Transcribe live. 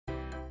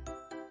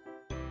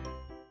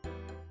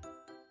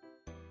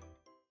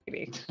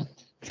maybe.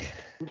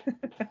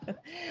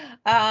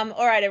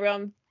 All right,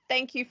 everyone.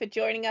 Thank you for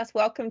joining us.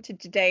 Welcome to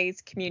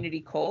today's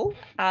community call.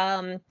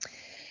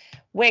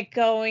 We're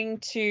going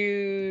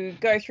to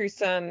go through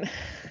some.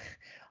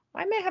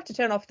 I may have to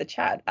turn off the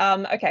chat.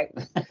 Okay.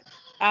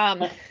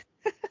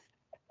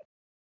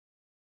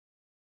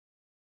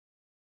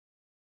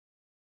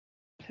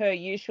 Per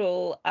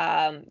usual,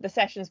 the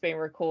session's being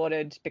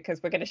recorded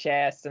because we're going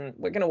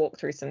to walk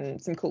through some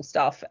cool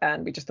stuff,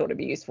 and we just thought it'd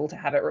be useful to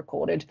have it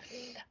recorded.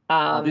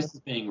 This is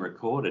being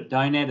recorded.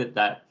 Don't edit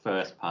that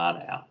first part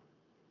out.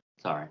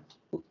 Sorry.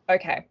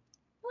 Okay.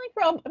 Like,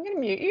 Rob, I'm going to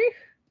mute you.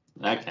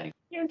 Okay.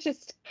 You're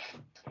just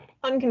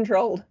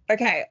uncontrolled.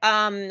 Okay.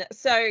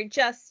 So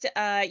just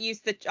use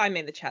the. I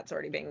mean, the chat's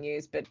already being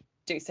used, but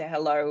do say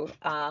hello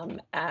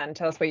and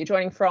tell us where you're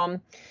joining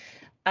from.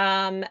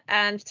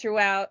 And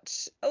throughout,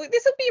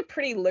 this will be a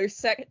pretty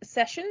loose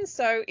session.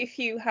 So if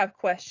you have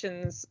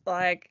questions,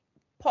 like,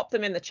 pop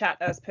them in the chat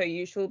as per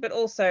usual, but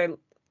also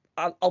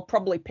I'll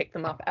probably pick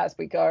them up as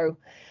we go.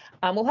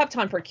 We'll have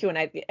time for a Q&A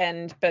at the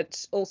end,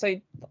 but also,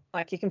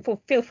 like, you can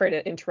feel free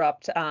to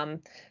interrupt.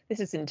 This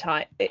is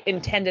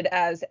intended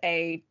as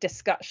a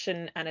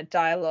discussion and a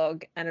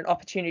dialogue and an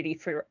opportunity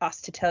for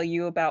us to tell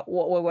you about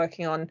what we're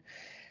working on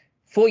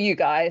for you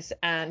guys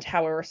and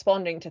how we're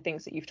responding to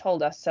things that you've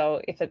told us. So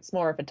if it's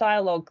more of a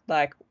dialogue,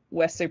 like,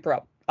 we're super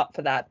up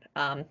for that,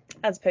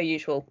 as per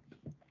usual.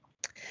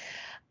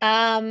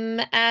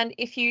 And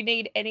if you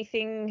need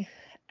anything,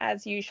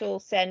 as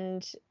usual,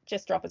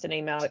 just drop us an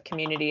email at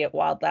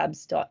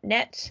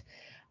community@WILDLABS.NET.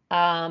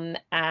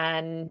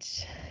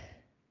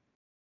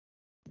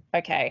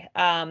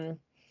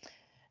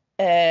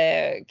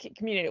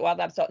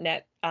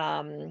 Community@WILDLABS.NET,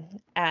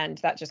 and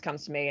that just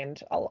comes to me,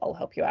 and I'll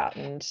help you out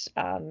and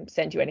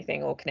send you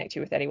anything or connect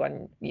you with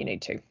anyone you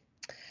need to.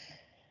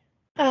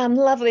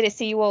 Lovely to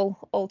see you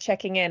all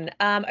checking in.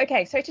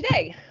 Okay, so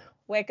today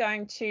we're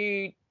going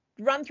to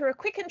run through a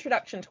quick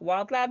introduction to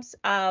WILDLABS.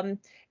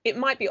 It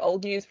might be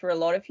old news for a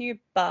lot of you,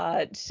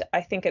 but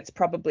I think it's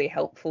probably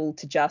helpful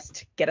to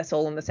just get us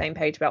all on the same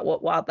page about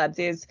what WILDLABS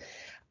is.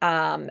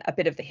 A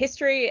bit of the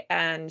history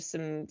and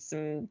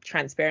some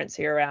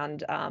transparency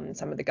around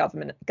some of the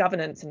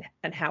governance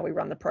and how we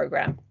run the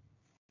program.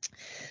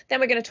 Then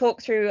we're going to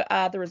talk through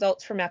the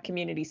results from our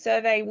community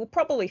survey. We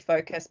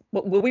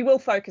will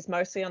focus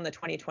mostly on the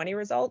 2020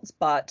 results,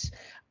 but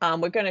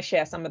we're going to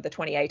share some of the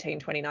 2018,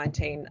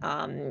 2019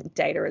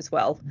 data as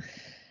well.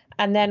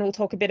 And then we'll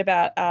talk a bit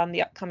about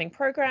the upcoming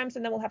programs,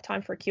 and then we'll have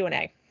time for a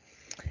Q&A.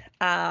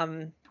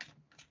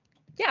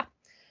 Yeah.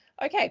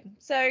 Okay,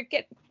 so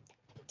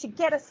to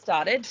get us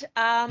started,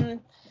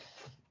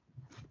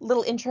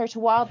 little intro to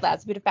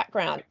WILDLABS, a bit of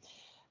background.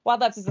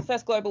 WILDLABS is the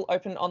first global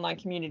open online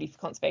community for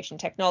conservation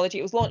technology.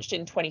 It was launched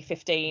in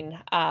 2015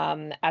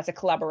 as a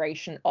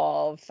collaboration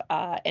of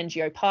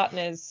NGO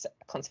partners,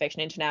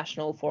 Conservation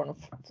International,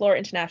 Flora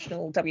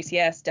International,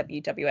 WCS,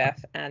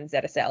 WWF, and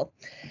ZSL.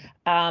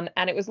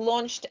 And it was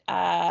launched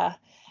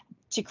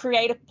to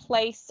create a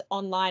place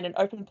online, an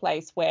open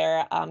place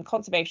where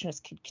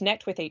conservationists could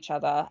connect with each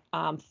other,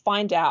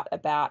 find out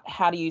about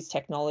how to use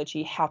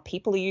technology, how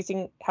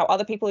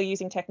other people are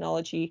using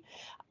technology,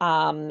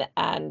 and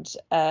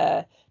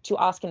to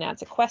ask and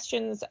answer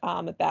questions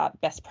about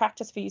best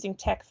practice for using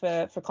tech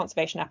for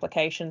conservation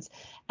applications,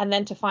 and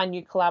then to find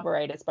new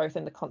collaborators, both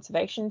in the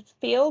conservation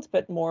field,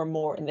 but more and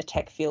more in the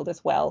tech field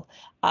as well,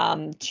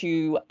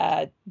 to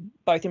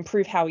both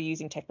improve how we're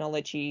using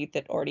technology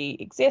that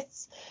already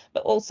exists,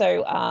 but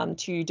also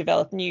to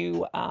develop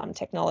new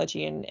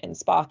technology and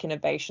spark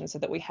innovation so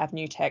that we have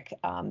new tech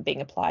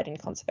being applied in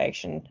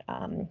conservation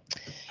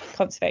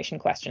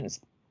questions.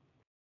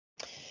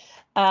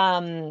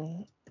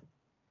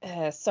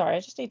 Sorry,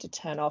 I just need to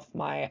turn off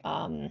my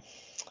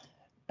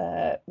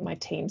my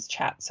Teams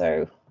chat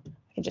so I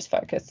can just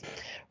focus.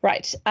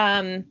 Right.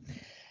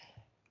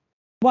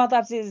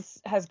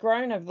 WILDLABS has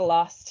grown over the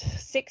last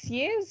 6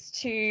 years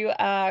to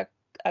a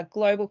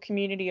global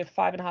community of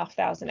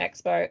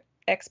 5,500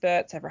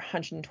 experts over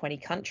 120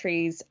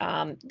 countries.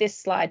 This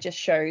slide just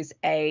shows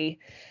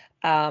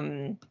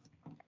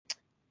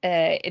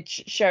it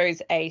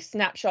shows a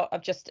snapshot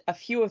of just a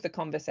few of the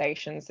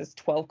conversations. There's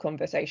 12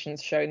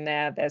 conversations shown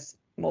there. There's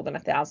more than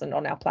 1,000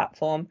 on our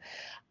platform,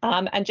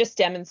 and just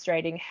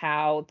demonstrating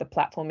how the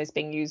platform is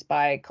being used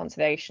by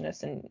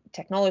conservationists and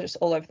technologists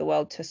all over the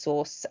world to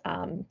source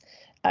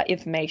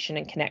information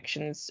and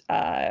connections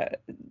to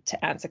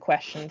answer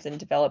questions and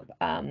develop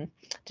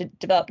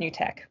new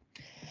tech.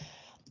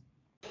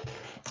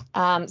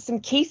 Some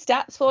key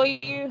stats for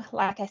you.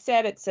 Like I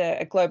said, it's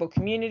a global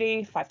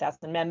community,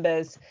 5,000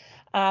 members.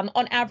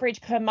 On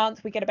average per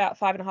month, we get about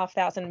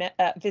 5,500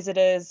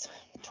 visitors,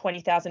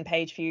 20,000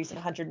 page views, and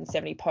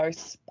 170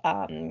 posts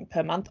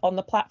per month on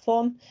the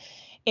platform.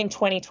 In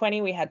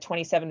 2020, we had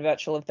 27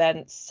 virtual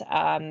events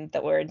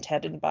that were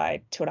attended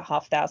by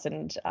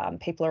 2,500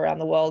 people around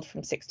the world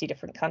from 60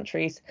 different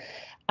countries.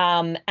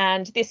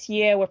 And this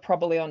year, we're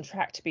probably on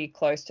track to be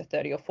close to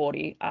 30 or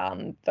 40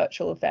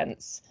 virtual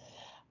events.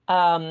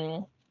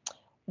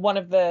 one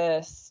of the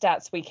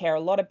stats we care a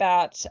lot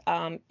about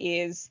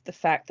is the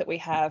fact that we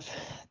have,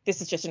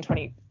 this is just in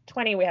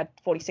 2020, we had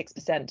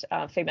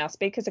 46% female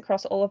speakers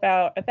across all of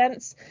our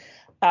events.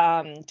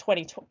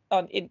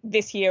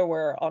 This year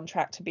we're on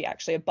track to be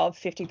actually above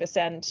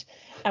 50%,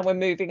 and we're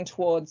moving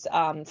towards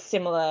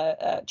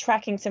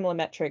tracking similar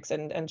metrics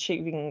and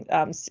achieving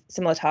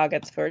similar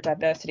targets for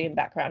diversity and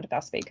background of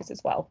our speakers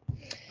as well.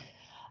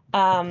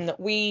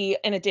 We,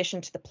 in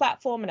addition to the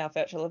platform and our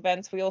virtual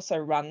events, we also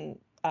run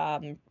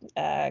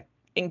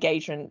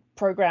engagement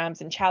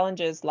programs and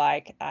challenges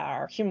like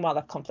our Human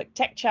Wildlife Conflict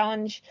Tech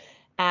Challenge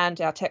and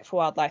our Tech for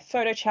Wildlife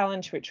Photo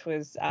Challenge, which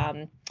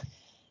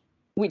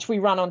we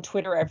run on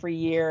Twitter every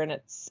year, and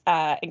it's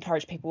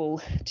encourage people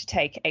to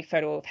take a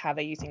photo of how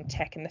they're using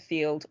tech in the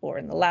field or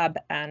in the lab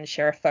and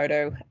share a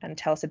photo and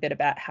tell us a bit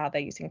about how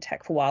they're using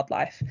tech for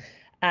wildlife.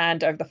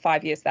 And over the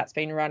 5 years that's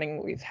been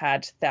running, we've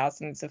had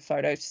thousands of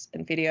photos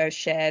and videos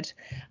shared.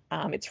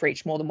 It's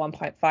reached more than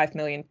 1.5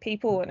 million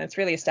people, and it's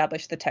really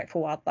established the Tech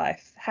for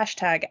Wildlife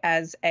hashtag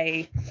as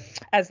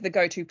the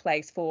go-to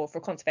place for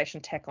conservation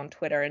tech on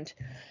Twitter. And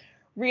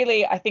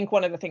really, I think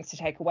one of the things to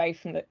take away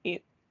from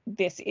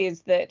this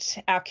is that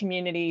our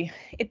community,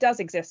 it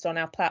does exist on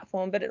our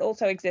platform, but it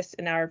also exists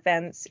in our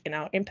events, in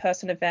our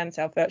in-person events,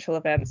 our virtual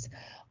events,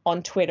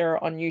 on Twitter,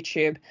 on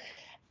YouTube,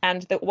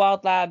 and that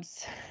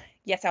WildLabs,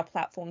 yes, our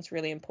platform's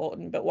really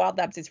important, but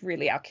WildLabs is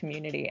really our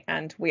community,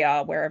 and we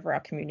are wherever our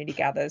community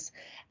gathers.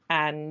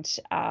 And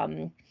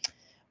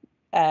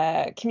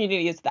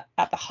community is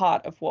at the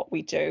heart of what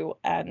we do,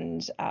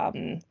 and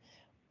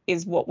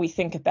is what we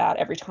think about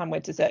every time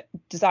we're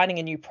designing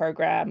a new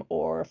program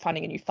or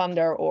finding a new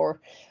funder,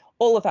 or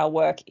all of our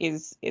work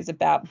is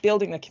about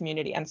building the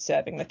community and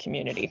serving the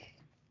community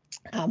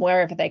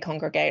wherever they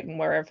congregate and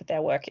wherever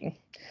they're working.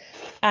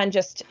 And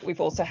we've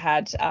also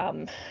had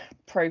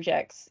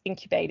projects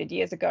incubated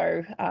years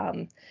ago,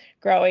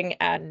 growing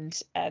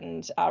and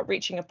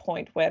reaching a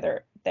point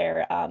where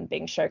they're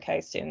being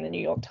showcased in the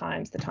New York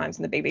Times, the Times,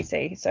 and the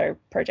BBC. So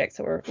projects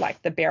that were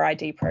like the Bear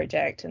ID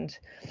project and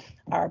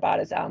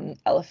Arabata's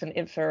Elephant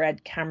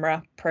Infrared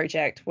Camera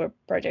project were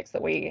projects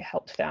that we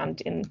helped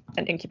found and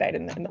incubate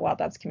in the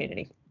WildLabs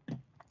community.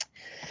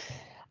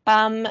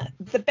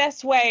 The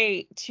best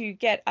way to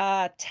get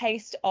a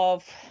taste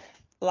of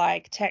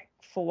like tech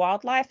for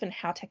wildlife and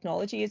how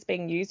technology is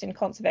being used in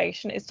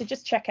conservation is to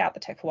just check out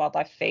the Tech for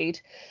Wildlife feed.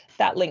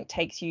 That link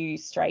takes you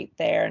straight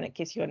there, and it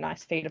gives you a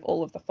nice feed of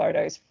all of the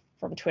photos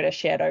from Twitter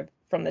shared over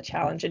from the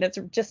challenge. And it's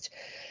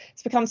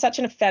become such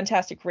a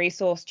fantastic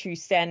resource to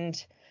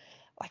send.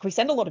 Like, we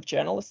send a lot of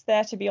journalists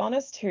there, to be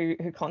honest, who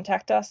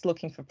contact us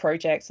looking for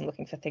projects and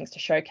looking for things to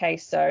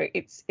showcase. So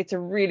it's a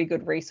really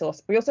good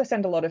resource. We also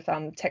send a lot of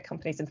tech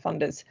companies and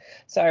funders.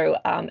 So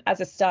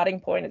as a starting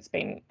point, it's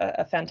been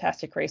a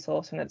fantastic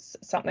resource, and it's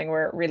something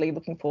we're really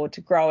looking forward to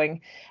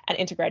growing and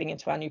integrating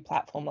into our new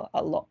platform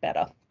a lot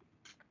better.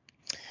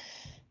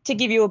 To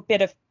give you a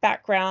bit of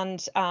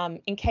background,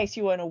 in case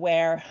you weren't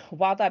aware,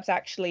 WildLabs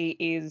actually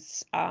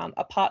is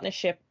a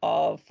partnership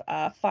of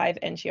 5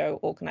 NGO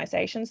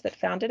organisations that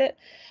founded it,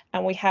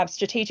 and we have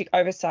strategic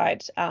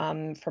oversight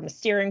from a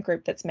steering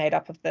group that's made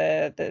up of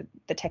the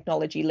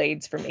technology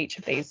leads from each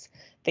of these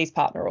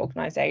partner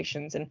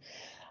organisations. And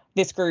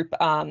this group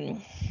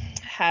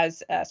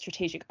has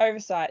strategic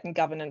oversight and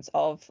governance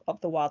of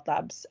the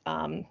WildLabs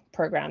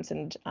programs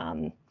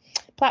and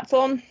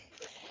platform.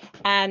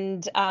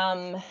 And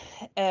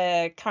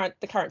the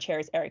current chair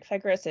is Eric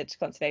Fegres at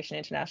Conservation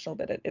International,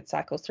 but it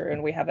cycles through,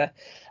 and we have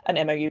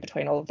an MOU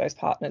between all of those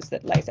partners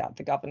that lays out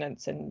the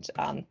governance and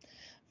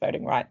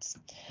voting rights.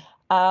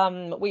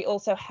 We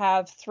also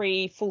have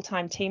 3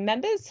 full-time team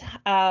members,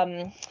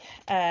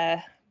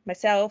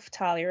 myself,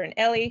 Talia, and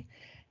Ellie.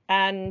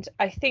 And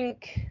I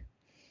think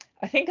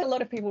a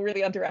lot of people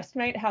really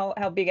underestimate how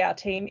big our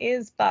team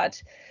is,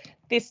 but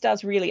this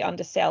does really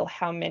undersell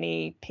how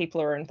many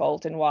people are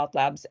involved in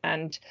WildLabs.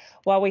 And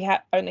while we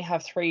only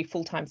have 3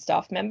 full-time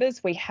staff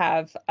members, we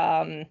have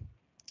a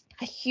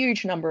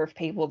huge number of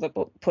people that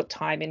put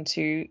time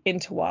into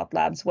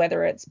WildLabs,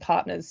 whether it's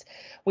partners.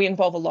 We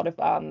involve a lot of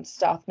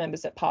staff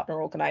members at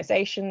partner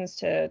organizations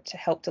to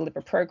help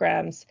deliver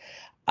programs.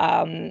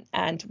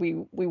 And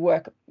we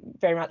work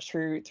very much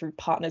through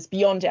partners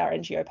beyond our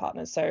NGO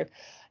partners. So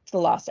for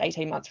the last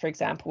 18 months, for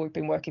example, we've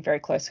been working very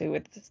closely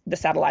with the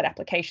Satellite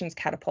Applications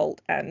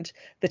Catapult, and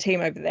the team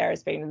over there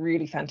has been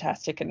really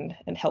fantastic and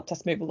helped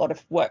us move a lot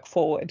of work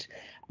forward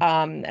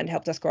and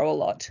helped us grow a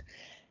lot.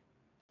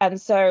 And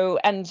so,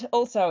 and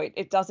also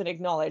it doesn't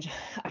acknowledge,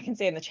 I can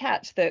see in the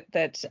chat that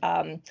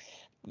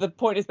the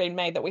point has been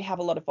made that we have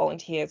a lot of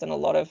volunteers and a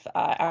lot of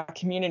our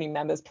community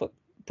members put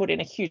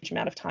in a huge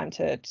amount of time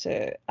to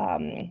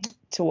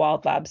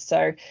WildLabs.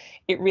 So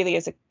it really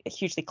is a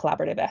hugely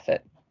collaborative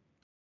effort.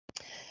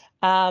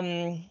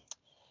 And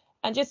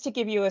just to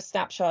give you a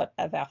snapshot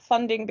of our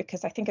funding,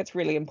 because I think it's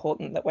really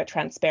important that we're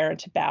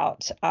transparent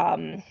about our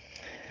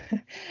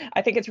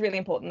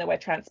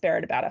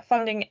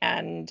funding,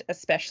 and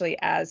especially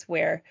as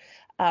we're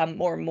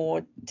more and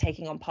more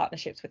taking on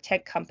partnerships with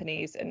tech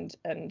companies and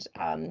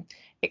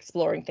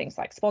exploring things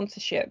like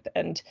sponsorship.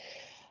 And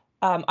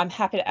I'm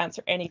happy to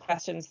answer any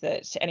questions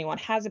that anyone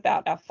has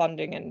about our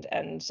funding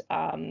and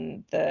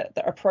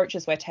the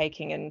approaches we're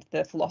taking and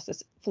the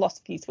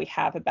philosophies we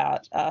have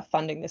about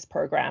funding this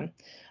program.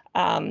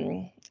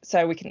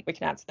 So we can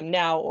answer them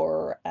now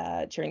or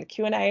during the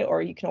Q&A,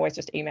 or you can always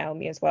just email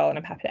me as well, and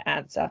I'm happy to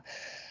answer.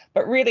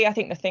 But really, I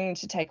think the thing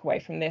to take away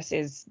from this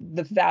is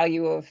the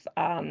value of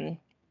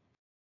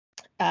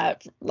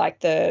like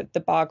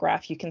the bar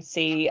graph. You can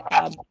see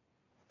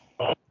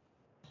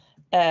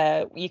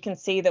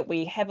that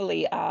we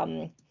heavily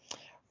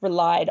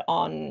relied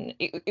on,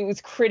 it was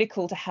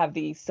critical to have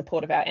the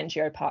support of our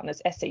NGO partners.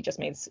 SC just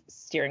means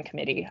steering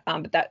committee,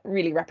 but that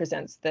really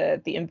represents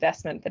the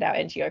investment that our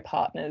NGO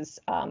partners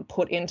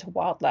put into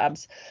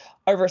WildLabs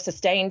over a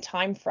sustained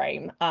time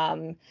frame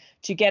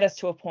to get us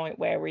to a point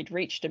where we'd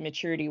reached a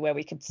maturity where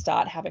we could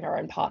start having our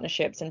own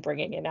partnerships and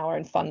bringing in our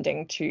own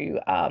funding to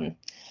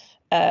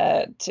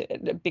a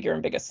bigger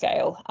and bigger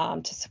scale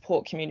to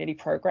support community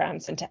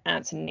programs and to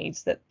answer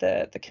needs that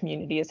the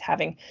community is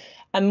having.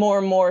 And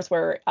more as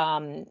we're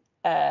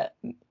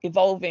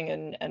evolving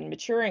and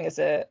maturing as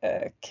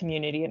a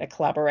community and a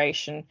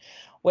collaboration,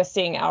 we're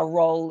seeing our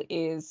role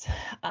is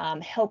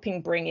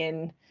helping bring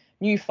in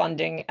new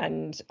funding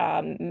and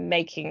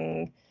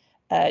making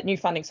new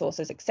funding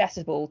sources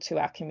accessible to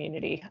our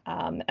community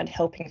and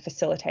helping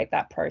facilitate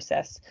that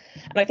process.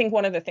 And I think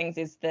one of the things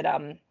is that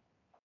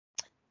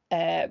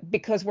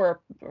because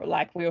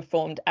we were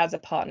formed as a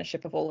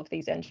partnership of all of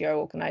these NGO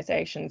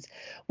organizations,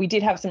 we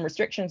did have some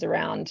restrictions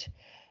around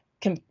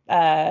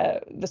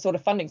the sort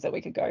of fundings that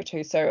we could go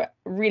to. So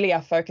really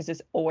our focus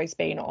has always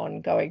been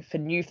on going for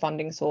new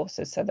funding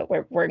sources so that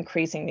we're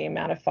increasing the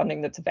amount of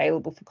funding that's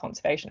available for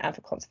conservation and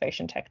for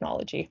conservation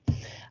technology.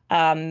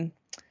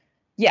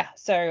 Yeah,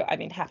 so I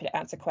mean, happy to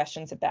answer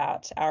questions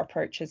about our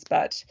approaches,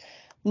 but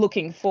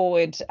looking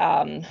forward,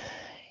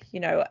 you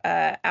know,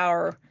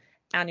 our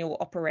annual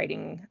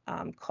operating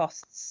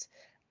costs,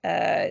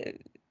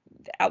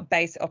 our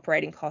base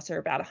operating costs are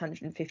about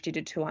 150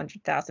 to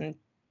 200,000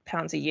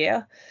 pounds a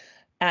year,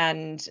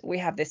 and we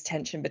have this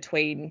tension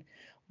between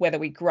whether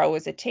we grow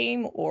as a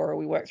team or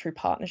we work through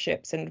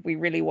partnerships, and we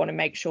really want to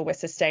make sure we're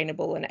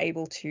sustainable and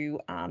able to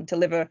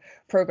deliver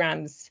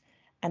programs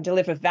and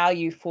deliver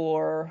value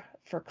for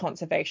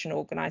conservation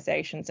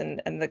organizations and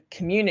the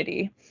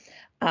community.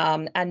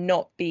 And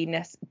not be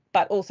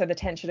but also the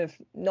tension of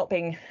not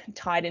being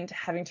tied into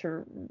having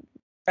to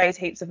raise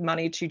heaps of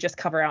money to just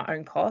cover our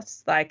own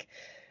costs. Like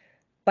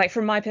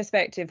from my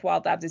perspective,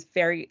 WildLabs is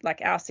very,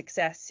 like, our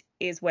success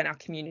is when our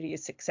community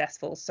is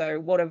successful. So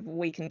whatever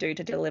we can do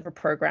to deliver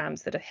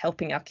programs that are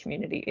helping our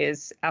community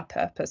is our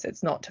purpose.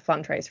 It's not to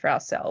fundraise for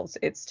ourselves.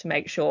 It's to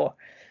make sure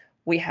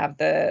we have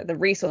the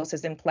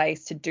resources in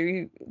place to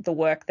do the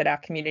work that our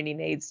community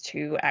needs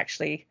to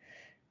actually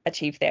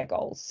achieve their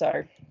goals.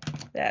 So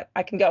yeah,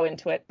 I can go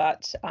into it,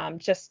 but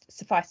just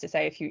suffice to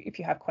say, if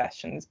you have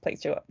questions,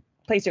 please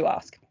do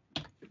ask.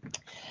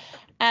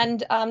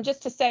 And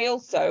just to say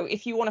also,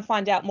 if you want to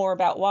find out more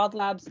about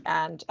WildLabs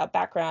and our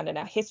background and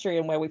our history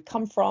and where we've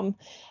come from,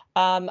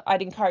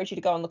 I'd encourage you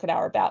to go and look at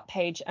our About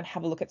page and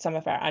have a look at some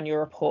of our annual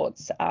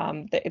reports.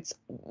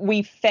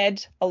 We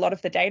fed a lot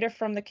of the data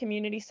from the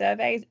community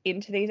surveys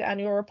into these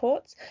annual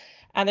reports.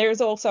 And there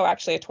is also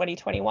actually a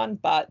 2021,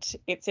 but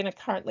it's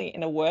currently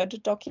in a Word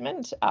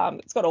document.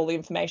 It's got all the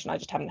information. I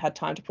just haven't had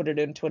time to put it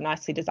into a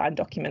nicely designed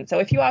document. So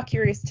if you are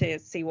curious to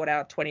see what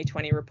our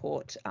 2020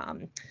 report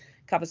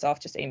covers off,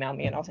 just email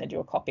me and I'll send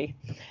you a copy.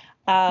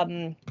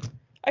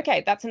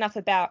 Okay, that's enough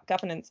about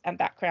governance and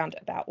background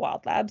about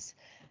WildLabs.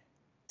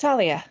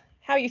 Talia,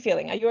 how are you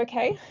feeling? Are you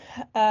okay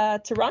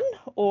to run,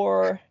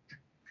 or?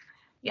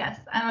 Yes,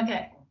 I'm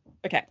okay.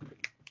 Okay.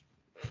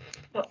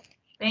 Cool.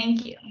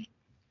 Thank you.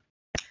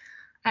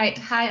 All right,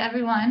 hi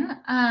everyone.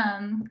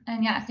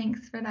 And yeah,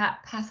 thanks for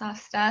that pass off,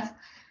 Steph.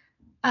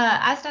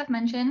 As Steph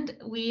mentioned,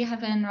 we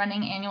have been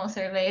running annual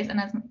surveys,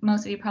 and as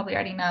most of you probably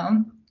already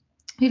know,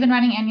 we've been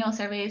running annual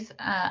surveys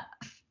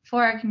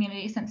for our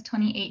community since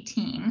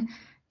 2018.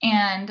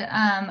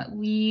 And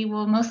we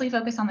will mostly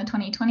focus on the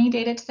 2020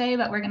 data today,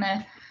 but we're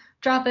gonna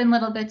drop in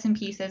little bits and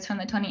pieces from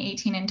the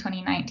 2018 and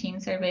 2019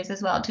 surveys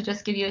as well to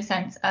just give you a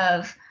sense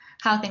of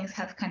how things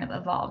have kind of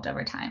evolved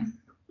over time.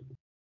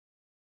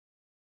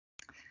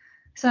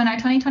 So in our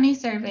 2020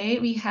 survey,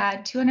 we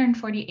had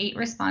 248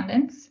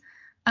 respondents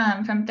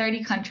from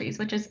 30 countries,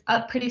 which is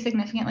up pretty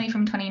significantly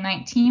from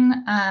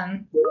 2019,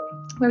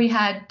 where we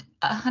had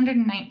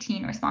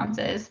 119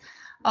 responses,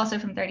 also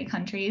from 30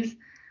 countries.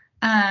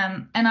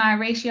 And our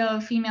ratio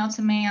of female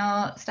to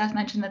male, Steph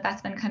mentioned that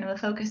that's been kind of a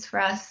focus for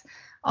us,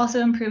 also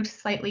improved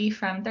slightly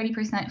from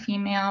 30%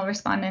 female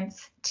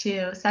respondents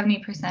to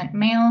 70%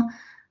 male.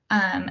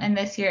 And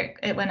this year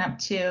it went up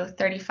to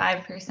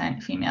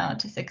 35% female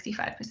to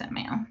 65%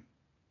 male.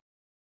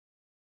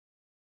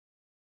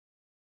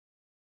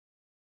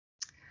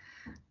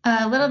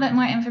 A little bit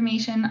more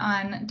information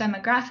on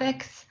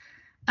demographics.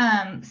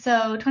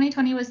 So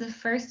 2020 was the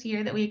first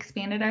year that we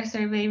expanded our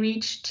survey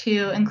reach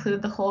to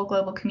include the whole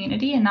global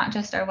community and not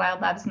just our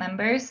WILDLABS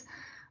members,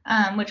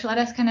 which let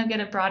us kind of get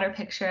a broader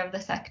picture of the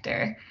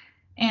sector.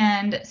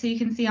 And so you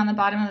can see on the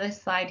bottom of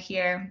this slide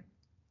here,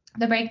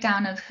 the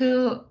breakdown of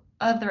who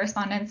of the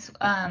respondents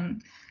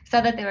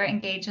said that they were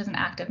engaged as an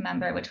active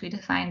member, which we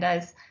defined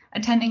as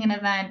attending an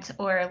event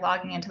or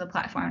logging into the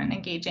platform and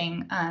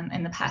engaging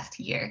in the past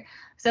year.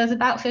 So it's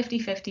about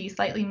 50-50,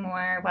 slightly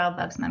more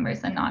WILDLABS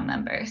members than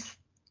non-members.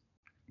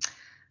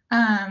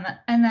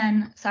 And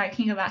then, sorry,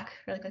 can you go back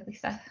really quickly,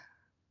 Steph?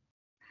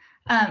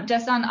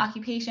 Just on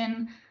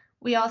occupation,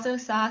 we also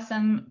saw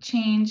some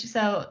change.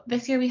 So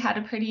this year we had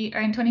a pretty,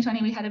 or in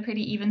 2020, we had a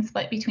pretty even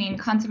split between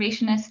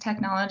conservationists,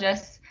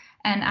 technologists,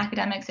 and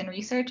academics and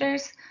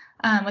researchers,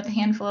 with a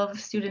handful of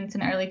students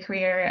in early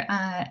career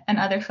and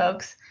other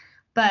folks.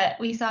 But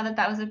we saw that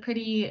that was a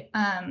pretty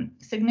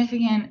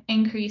significant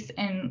increase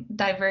in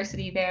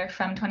diversity there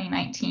from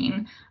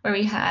 2019, where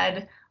we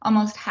had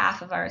almost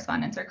half of our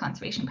respondents were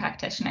conservation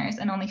practitioners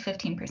and only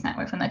 15%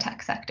 were from the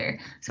tech sector.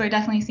 So we're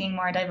definitely seeing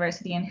more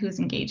diversity in who's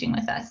engaging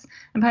with us.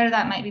 And part of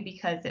that might be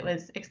because it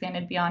was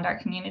expanded beyond our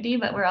community,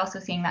 but we're also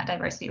seeing that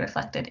diversity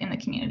reflected in the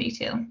community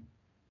too.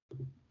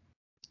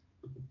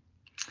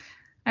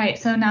 All right,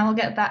 so now we'll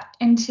get back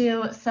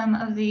into some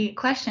of the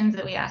questions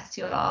that we asked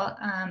you all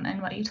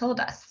and what you told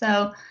us.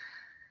 So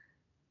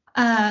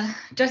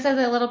just as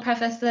a little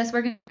preface to this,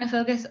 we're going to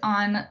focus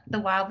on the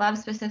WILDLABS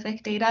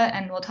specific data,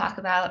 and we'll talk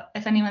about,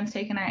 if anyone's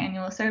taken our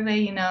annual survey,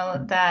 you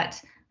know that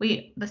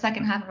the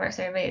second half of our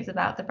survey is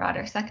about the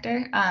broader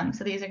sector.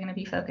 So these are going to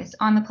be focused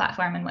on the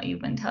platform and what you've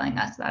been telling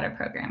us about our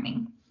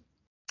programming.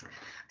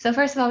 So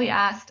first of all, we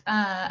asked,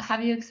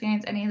 have you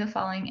experienced any of the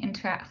following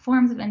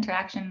forms of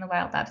interaction in the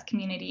WILDLABS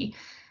community,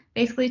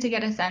 basically to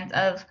get a sense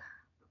of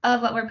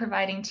what we're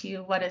providing to you,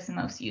 what is the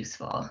most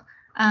useful.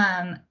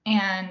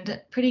 And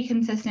pretty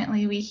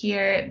consistently, we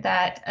hear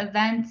that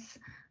events,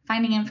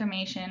 finding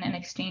information, and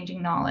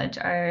exchanging knowledge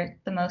are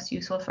the most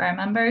useful for our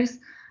members.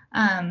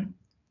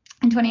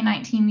 In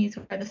 2019, these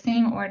were the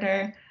same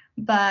order,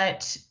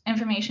 but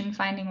information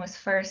finding was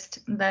first,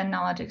 then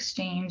knowledge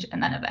exchange,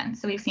 and then events.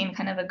 So we've seen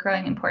kind of a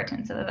growing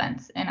importance of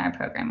events in our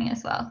programming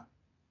as well.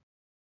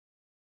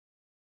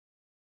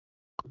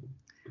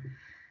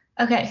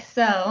 Okay,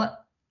 so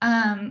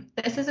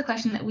this is a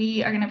question that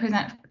we are going to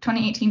present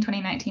 2018,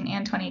 2019,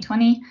 and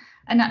 2020.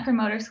 A net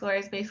promoter score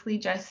is basically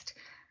just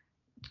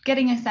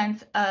getting a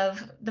sense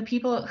of the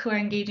people who are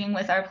engaging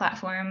with our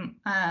platform.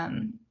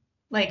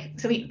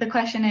 The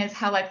question is,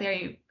 how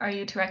likely are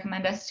you to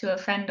recommend us to a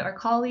friend or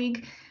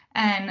colleague?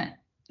 And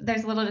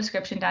there's a little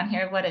description down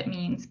here of what it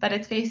means, but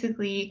it's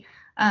basically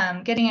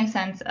getting a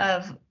sense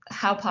of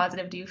how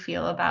positive do you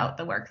feel about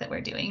the work that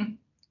we're doing.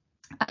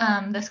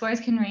 The scores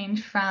can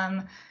range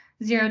from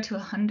 0 to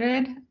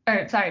 100,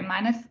 or sorry,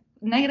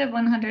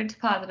 -100 to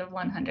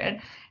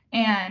 +100.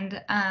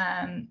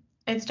 And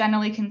it's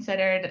generally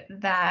considered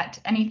that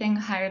anything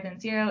higher than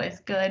 0 is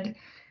good,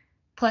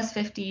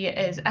 +50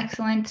 is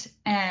excellent,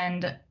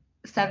 and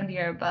 70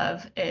 or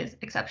above is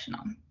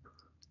exceptional.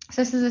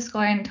 So this is a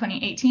score in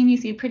 2018. You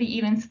see a pretty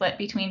even split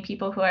between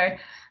people who are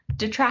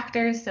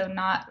detractors, so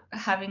not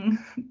having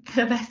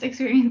the best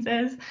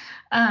experiences,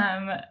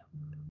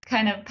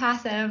 kind of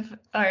passive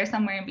or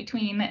somewhere in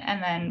between,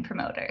 and then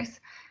promoters.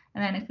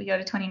 And then if we go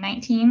to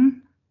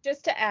 2019.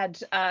 Just to add,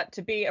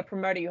 to be a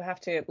promoter, you have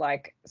to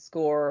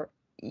score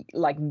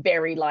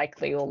very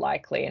likely or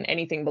likely, and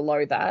anything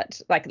below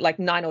that, like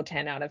 9 or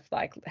 10 out of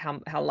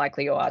how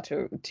likely you are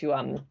to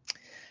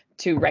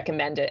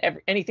recommend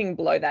it. Anything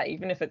below that,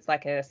 even if it's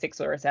like a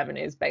 6 or a 7,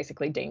 is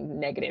basically deemed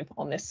negative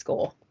on this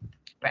score.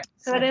 Right.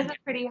 So it is a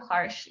pretty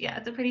harsh,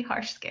 it's a pretty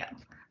harsh scale.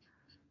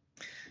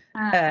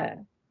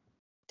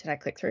 Did I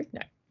click through?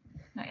 No.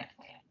 Not yet.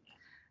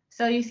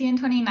 So you see in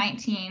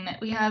 2019,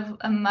 we have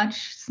a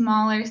much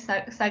smaller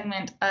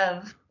segment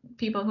of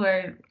people who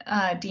are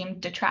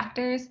deemed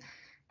detractors,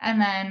 and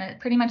then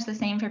pretty much the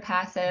same for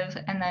passive,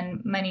 and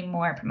then many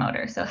more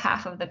promoters. So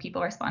half of the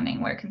people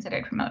responding were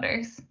considered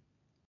promoters.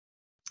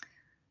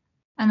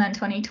 And then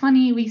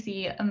 2020, we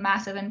see a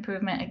massive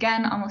improvement.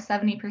 Again, almost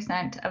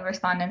 70% of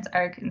respondents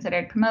are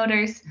considered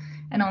promoters,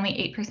 and only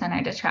 8%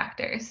 are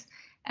detractors.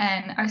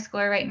 And our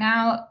score right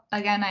now,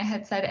 again, I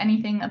had said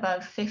anything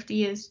above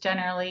 50 is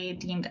generally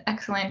deemed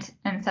excellent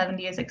and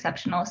 70 is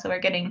exceptional. So we're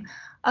getting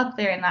up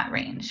there in that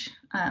range,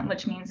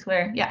 which means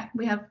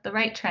we have the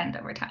right trend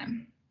over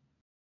time.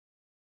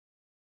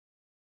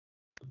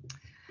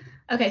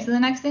 Okay, so the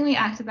next thing we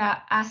asked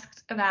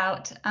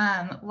about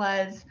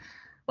was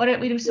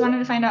we just wanted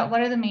to find out what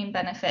are the main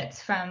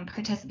benefits from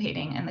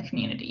participating in the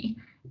community.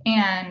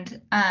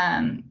 And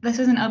this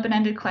was an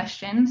open-ended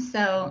question,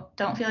 so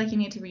don't feel like you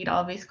need to read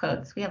all of these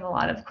quotes. We have a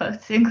lot of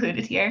quotes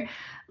included here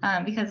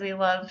because we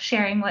love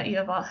sharing what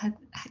you've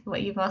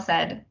all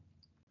said.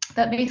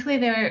 But basically,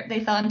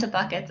 they fell into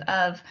buckets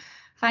of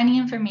finding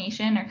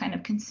information or kind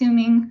of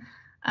consuming,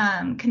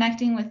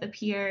 connecting with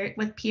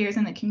peers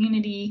in the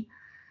community,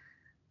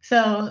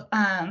 So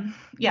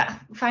yeah,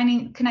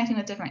 connecting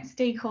with different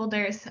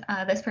stakeholders.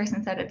 This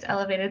person said it's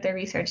elevated their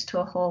research to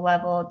a whole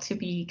level to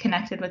be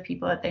connected with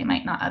people that they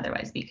might not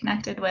otherwise be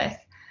connected with.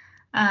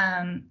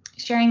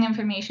 Sharing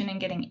information and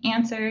getting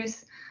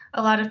answers.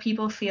 A lot of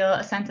people feel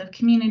a sense of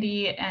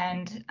community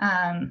and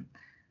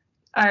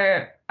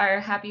are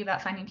happy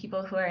about finding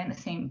people who are in the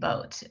same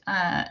boat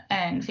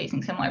and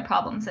facing similar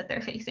problems that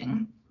they're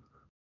facing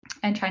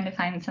and trying to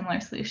find similar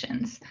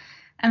solutions.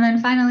 And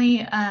then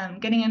finally,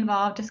 getting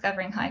involved,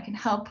 discovering how I can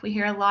help. We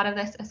hear a lot of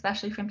this,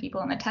 especially from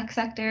people in the tech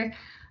sector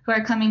who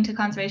are coming to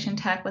conservation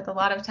tech with a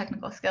lot of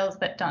technical skills,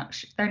 but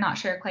they're not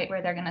sure quite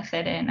where they're going to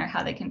fit in or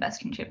how they can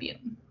best contribute.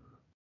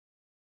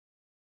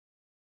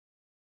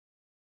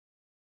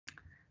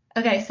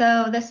 Okay,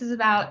 so this is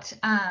about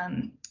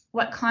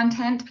what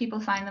content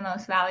people find the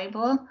most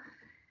valuable.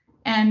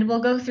 And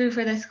we'll go through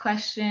for this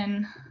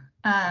question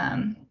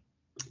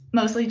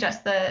mostly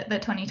just the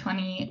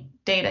 2020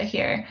 data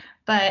here.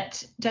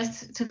 But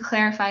just to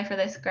clarify for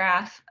this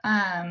graph,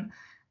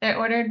 they're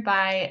ordered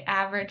by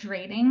average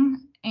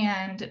rating,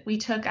 and we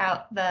took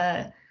out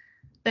the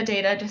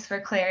data just for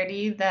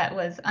clarity that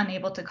was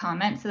unable to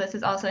comment. So this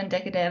is also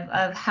indicative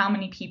of how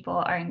many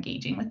people are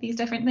engaging with these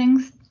different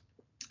things.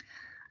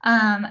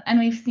 And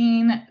we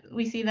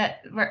see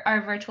that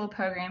our virtual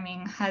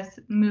programming has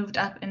moved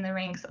up in the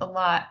ranks a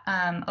lot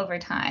over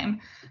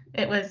time.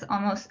 It was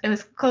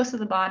close to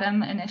the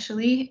bottom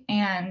initially,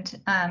 and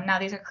now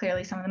these are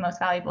clearly some of the most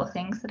valuable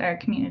things that our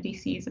community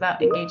sees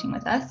about engaging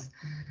with us.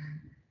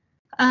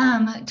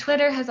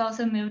 Twitter has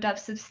also moved up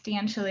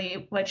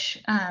substantially,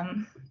 which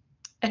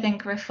I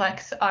think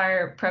reflects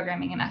our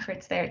programming and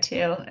efforts there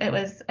too. It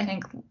was, I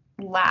think,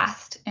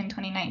 last in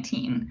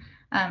 2019,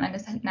 and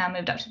has now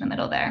moved up to the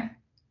middle there.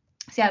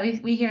 So yeah,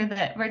 we hear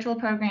that virtual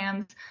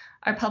programs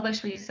are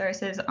published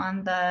resources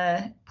on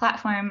the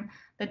platform.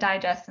 The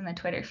digest and the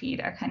Twitter feed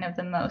are kind of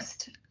the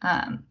most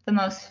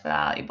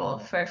valuable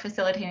for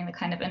facilitating the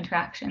kind of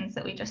interactions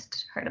that we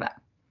just heard about.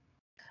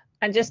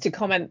 And just to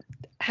comment,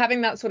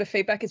 having that sort of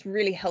feedback is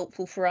really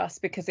helpful for us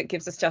because it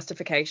gives us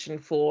justification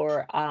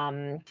for,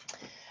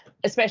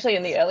 especially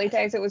in the early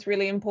days, it was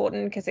really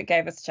important because it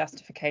gave us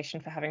justification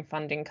for having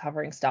funding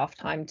covering staff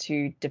time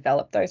to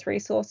develop those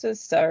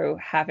resources. So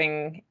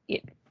having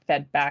it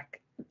fed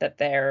back that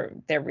they're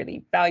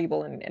really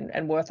valuable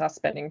and worth us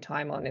spending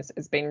time on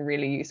has been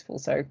really useful.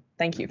 So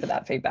thank you for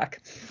that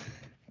feedback.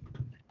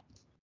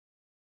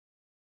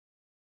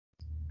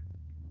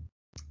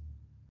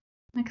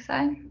 Next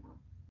slide.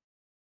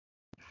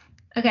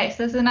 Okay,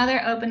 so this is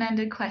another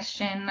open-ended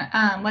question.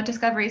 What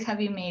discoveries have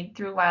you made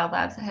through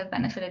WildLabs that have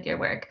benefited your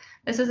work?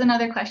 This is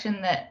another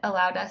question that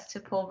allowed us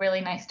to pull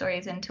really nice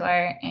stories into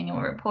our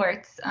annual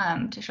reports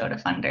to show to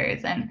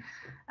funders. And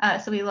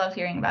so we love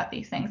hearing about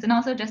these things, and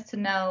also just to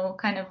know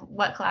kind of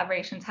what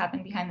collaborations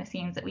happen behind the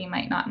scenes that we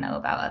might not know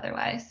about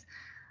otherwise.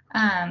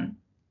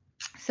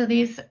 So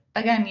these,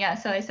 again, yeah,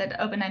 so I said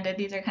open-ended,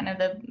 these are kind of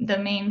the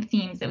main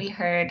themes that we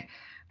heard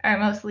are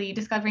mostly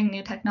discovering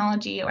new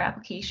technology or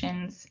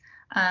applications,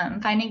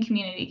 finding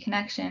community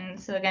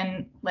connections. So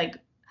again, like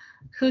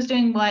who's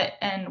doing what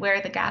and where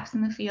are the gaps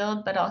in the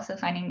field, but also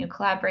finding new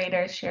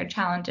collaborators, shared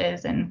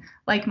challenges, and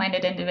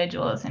like-minded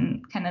individuals,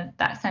 and kind of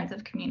that sense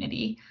of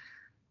community.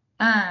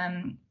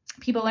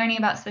 People learning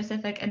about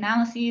specific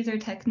analyses or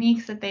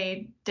techniques that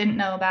they didn't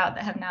know about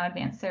that have now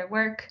advanced their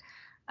work,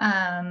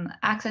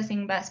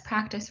 accessing best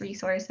practice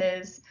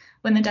resources.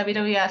 When the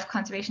WWF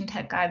Conservation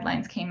Tech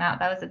Guidelines came out,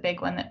 that was a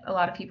big one that a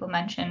lot of people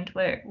mentioned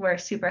were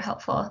super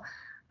helpful.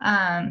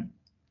 And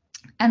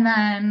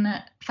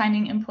then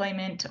finding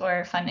employment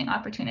or funding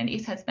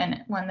opportunities has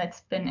been one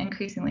that's been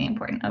increasingly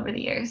important over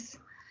the years.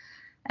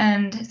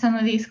 And some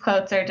of these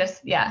quotes are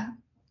just, yeah,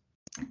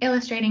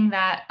 illustrating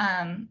that.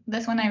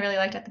 This one I really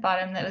liked at the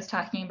bottom that was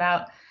talking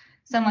about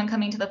someone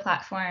coming to the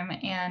platform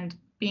and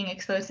being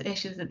exposed to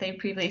issues that they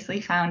previously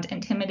found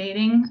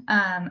intimidating,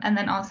 and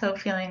then also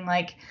feeling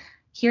like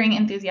hearing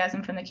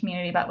enthusiasm from the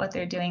community about what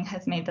they're doing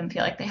has made them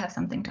feel like they have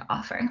something to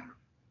offer.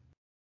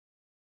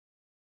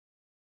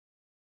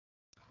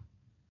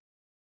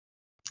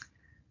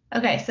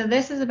 Okay, so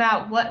this is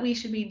about what we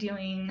should be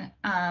doing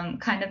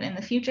kind of in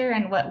the future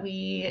and what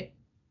we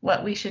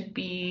should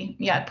be,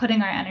 yeah,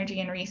 putting our energy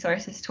and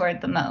resources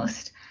toward the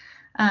most.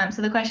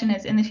 So the question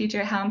is, in the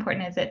future, how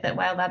important is it that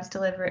WildLabs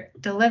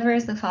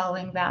delivers the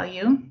following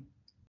value?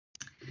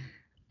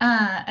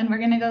 And we're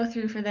going to go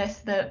through for this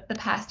the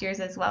past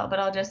years as well, but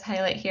I'll just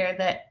highlight here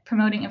that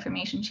promoting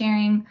information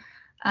sharing,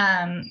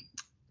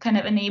 kind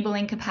of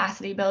enabling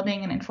capacity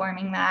building and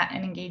informing that,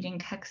 and engaging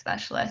tech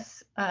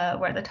specialists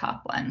were the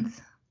top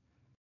ones.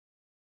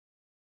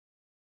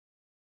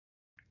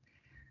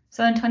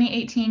 So in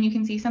 2018, you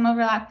can see some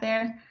overlap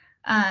there.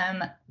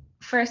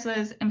 First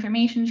was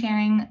information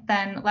sharing,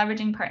 then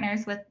leveraging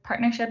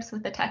partnerships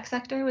with the tech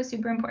sector was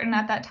super important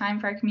at that time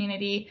for our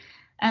community,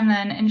 and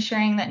then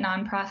ensuring that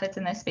nonprofits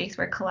in this space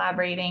were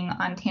collaborating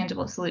on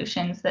tangible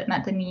solutions that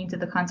met the needs of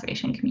the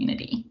conservation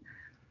community.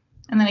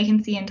 And then I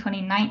can see in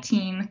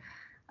 2019,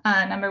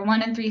 Number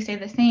 1 and 3 stay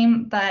the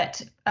same,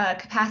 but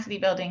capacity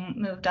building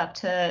moved up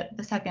to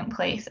the 2nd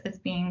place as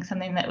being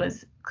something that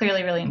was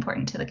clearly really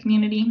important to the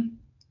community.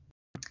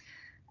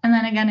 And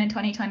then again in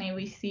 2020,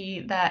 we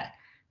see that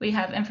we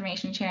have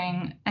information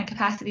sharing and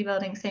capacity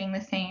building staying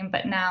the same,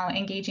 but now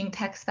engaging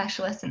tech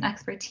specialists and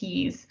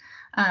expertise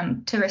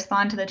to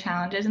respond to the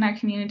challenges in our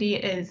community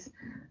is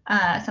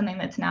something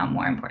that's now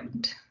more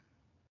important.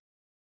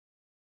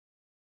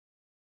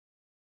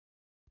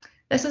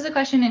 This was a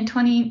question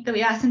that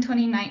we asked in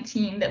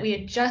 2019 that we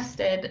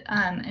adjusted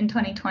in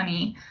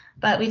 2020,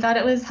 but we thought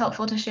it was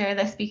helpful to share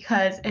this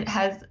because it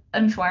has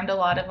informed a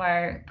lot of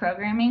our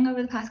programming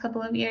over the past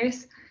couple of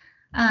years.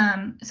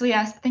 So we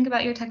asked, think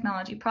about your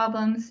technology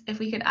problems. If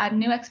we could add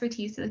new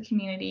expertise to the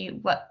community,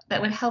 that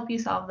would help you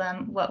solve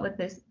them, what would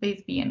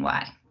these be and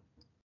why?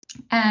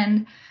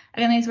 And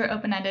again, these were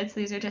open-ended, so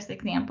these are just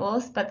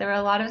examples, but there were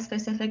a lot of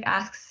specific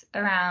asks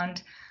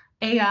around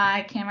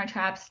AI, camera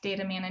traps,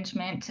 data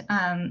management,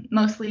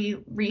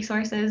 mostly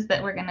resources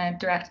that were going to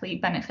directly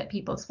benefit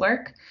people's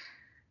work.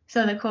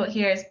 So the quote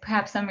here is,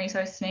 perhaps some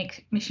resources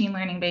make machine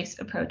learning-based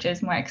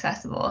approaches more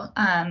accessible.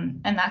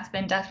 And that's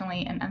been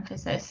definitely an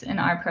emphasis in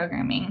our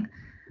programming,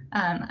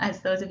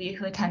 as those of you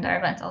who attend our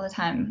events all the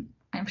time,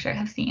 I'm sure,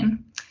 have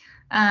seen.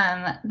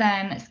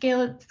 Then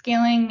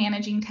scaling,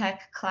 managing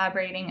tech,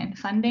 collaborating, and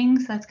funding.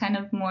 So that's kind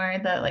of more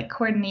the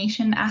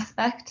coordination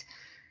aspect.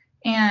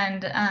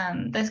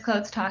 And this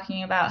quote's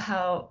talking about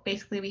how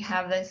basically we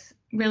have this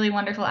really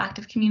wonderful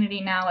active community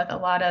now with a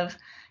lot of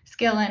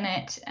skill in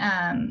it,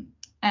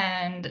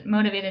 and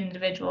motivated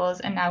individuals,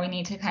 and now we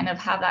need to kind of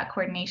have that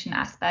coordination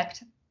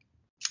aspect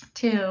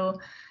to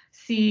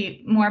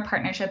see more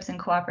partnerships and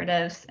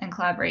cooperatives and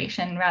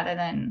collaboration rather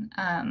than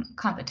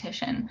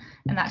competition.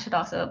 And that should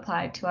also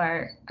apply to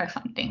our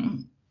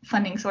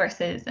funding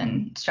sources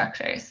and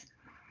structures.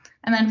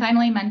 And then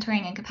finally,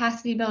 mentoring and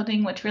capacity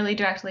building, which really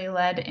directly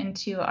led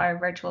into our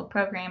virtual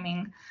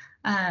programming,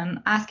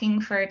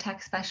 asking for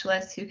tech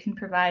specialists who can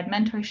provide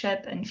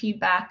mentorship and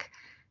feedback,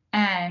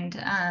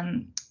 and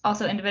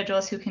also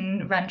individuals who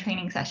can run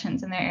training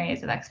sessions in their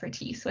areas of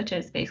expertise, which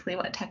is basically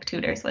what Tech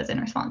Tutors was in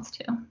response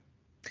to.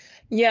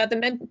 Yeah,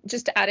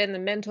 just to add in the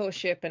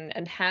mentorship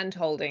and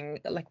hand-holding,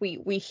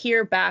 we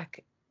hear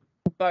back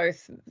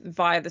both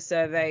via the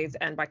surveys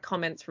and by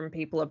comments from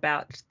people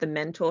about the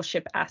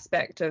mentorship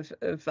aspect of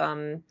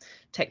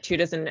Tech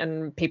Tutors,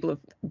 and people have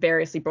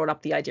variously brought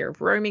up the idea of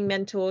roaming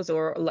mentors,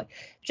 or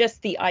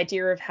just the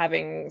idea of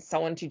having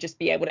someone to just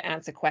be able to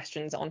answer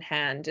questions on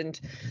hand. And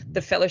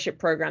the fellowship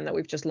program that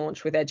we've just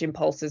launched with Edge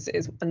Impulses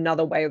is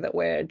another way that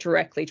we're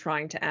directly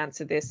trying to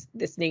answer this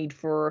need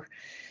for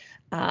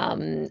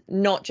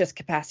not just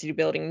capacity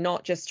building,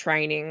 not just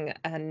training,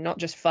 and not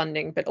just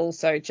funding, but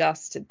also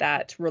just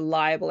that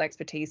reliable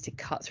expertise to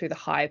cut through the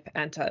hype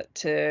and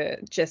to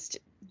just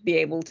be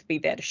able to be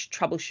there to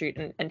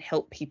troubleshoot and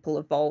help people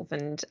evolve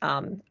and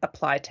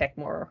apply tech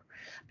more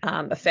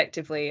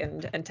effectively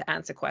and to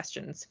answer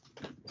questions.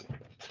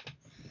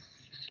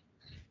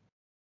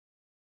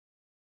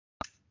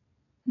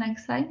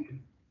 Next slide.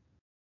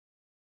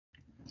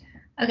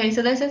 Okay,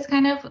 so this is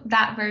kind of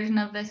that version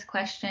of this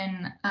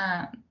question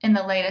in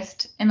the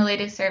latest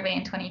survey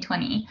in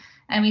 2020,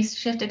 and we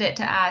shifted it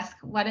to ask,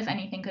 what if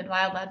anything could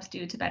WildLabs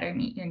do to better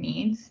meet your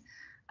needs?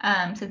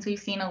 Since we've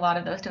seen a lot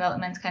of those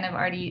developments kind of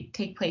already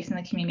take place in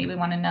the community, we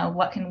want to know,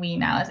 what can we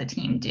now as a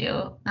team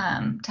do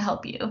to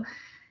help you?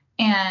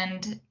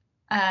 And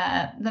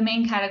the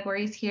main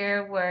categories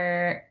here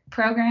were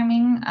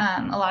programming.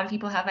 A lot of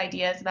people have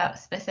ideas about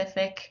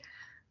specific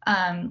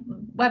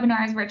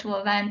webinars, virtual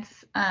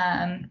events.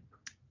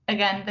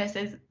 Again,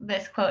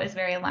 this quote is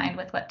very aligned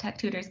with what Tech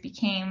Tutors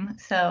became.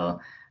 So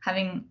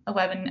having a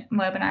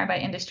webinar by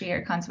industry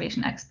or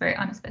conservation expert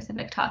on a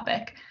specific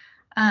topic.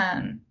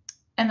 And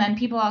then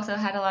people also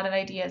had a lot of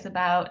ideas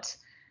about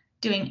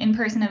doing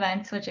in-person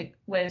events, which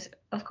was,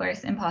 of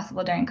course,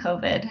 impossible during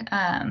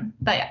COVID.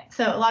 But yeah,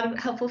 so a lot of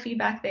helpful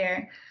feedback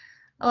there.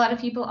 A lot of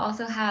people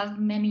also have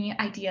many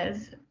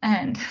ideas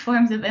and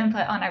forms of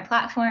input on our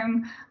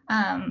platform.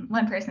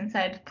 One person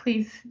said,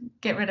 please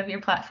get rid of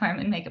your platform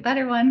and make a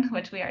better one,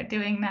 which we are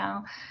doing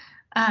now.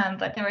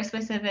 But there were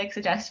specific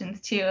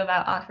suggestions too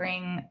about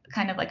offering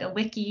kind of like a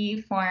wiki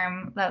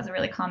form. That was a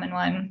really common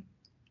one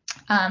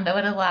that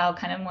would allow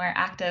kind of more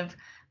active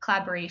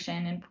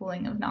collaboration and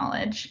pooling of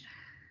knowledge.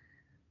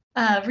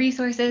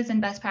 Resources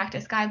and best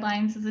practice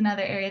guidelines is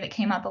another area that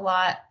came up a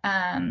lot.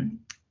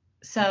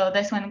 So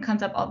this one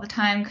comes up all the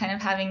time, kind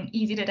of having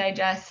easy to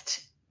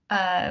digest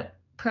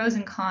pros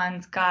and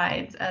cons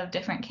guides of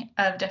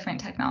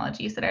different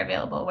technologies that are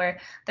available, where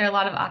there are a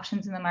lot of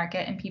options in the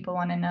market and people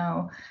want to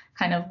know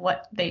kind of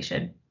what they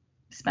should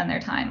spend their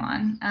time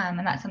on.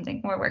 And that's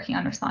something we're working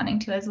on responding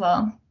to as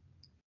well.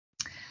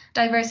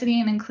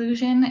 Diversity and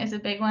inclusion is a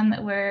big one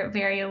that we're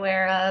very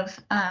aware of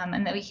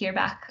and that we hear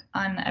back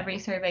on every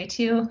survey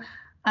too.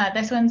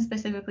 This one's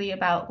specifically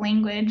about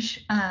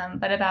language,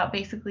 but about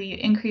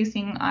basically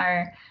increasing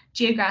our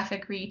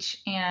geographic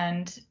reach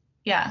and,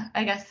 yeah,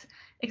 I guess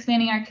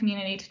expanding our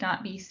community to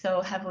not be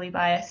so heavily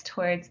biased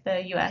towards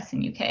the US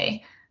and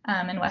UK.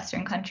 in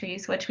Western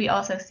countries, which we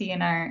also see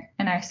in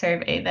our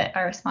survey that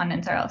our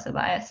respondents are also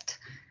biased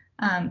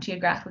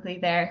geographically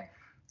there.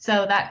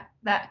 So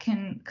that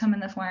can come in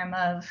the form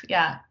of,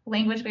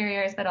 language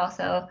barriers, but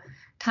also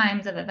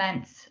times of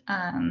events,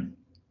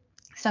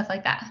 stuff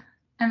like that.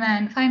 And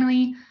then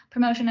finally,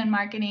 promotion and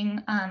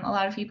marketing. A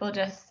lot of people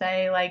just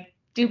say, like,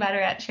 do better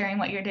at sharing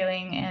what you're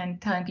doing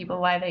and telling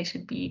people why they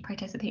should be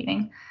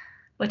participating,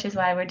 which is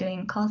why we're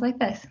doing calls like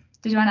this.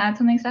 Did you want to add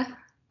something, Steph?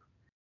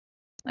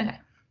 Okay.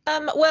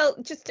 Well,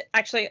 just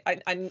actually,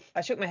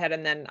 I shook my head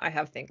and then I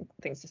have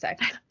things to say.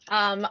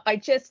 I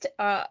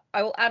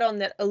will add on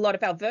that a lot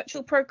of our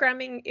virtual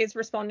programming is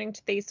responding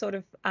to these sort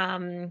of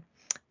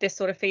this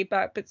sort of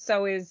feedback, but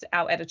so is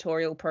our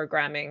editorial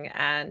programming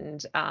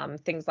and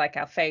things like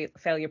our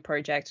failure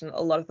project, and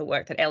a lot of the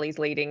work that Ellie's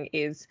leading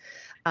is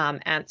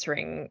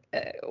answering.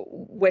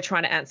 We're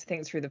trying to answer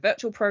things through the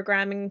virtual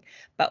programming,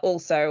 but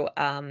also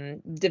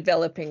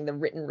developing the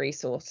written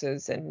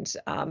resources and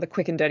the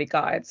quick and dirty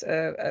guides.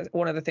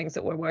 One of the things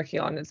that we're working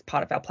on as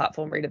part of our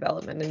platform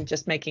redevelopment, and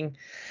just making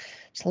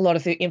a lot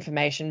of the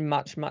information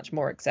much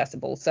more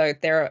accessible. So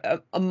there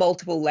are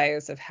multiple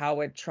layers of how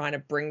we're trying to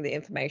bring the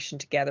information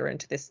together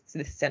into this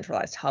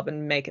centralized hub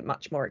and make it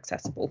much more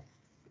accessible.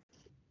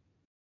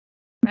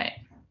 Right.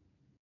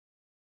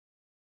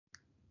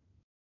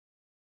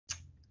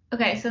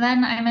 Okay, so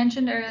then I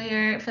mentioned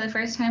earlier, for the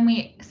first time,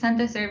 we sent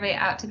the survey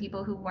out to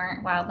people who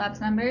weren't WILDLABS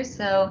members.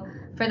 So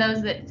for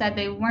those that said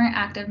they weren't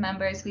active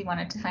members, we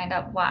wanted to find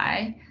out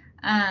why.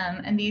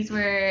 And these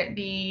were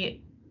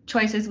the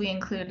choices we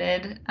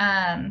included,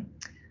 and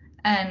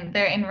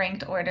they're in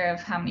ranked order of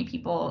how many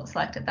people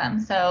selected them.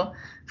 So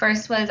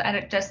first was,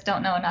 I just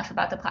don't know enough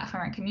about the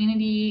platform or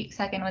community.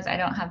 Second was, I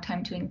don't have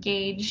time to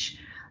engage.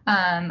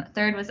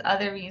 Third was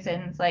other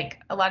reasons, like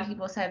a lot of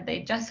people said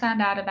they just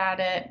found out about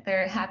it.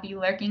 They're happy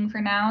lurking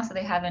for now, so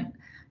they haven't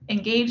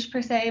engaged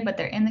per se, but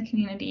they're in the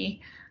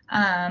community,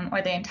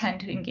 or they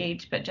intend to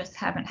engage, but just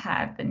haven't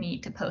had the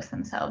need to post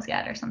themselves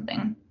yet or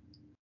something.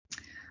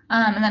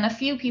 And then a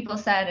few people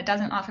said it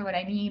doesn't offer what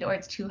I need, or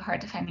it's too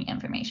hard to find the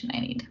information I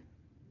need.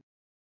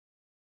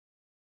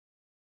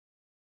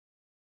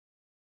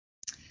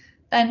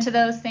 Then to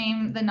those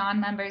the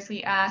non-members,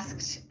 we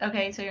asked,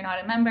 okay, so you're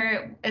not a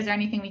member, is there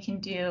anything we can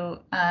do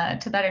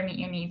to better meet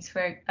your needs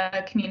for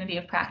a community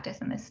of practice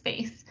in this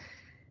space?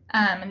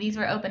 And these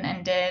were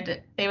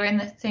open-ended. They were in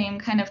the same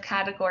kind of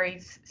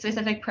categories: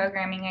 specific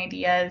programming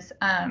ideas,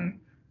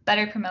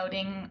 better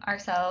promoting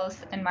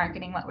ourselves and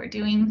marketing what we're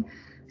doing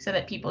so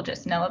that people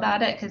just know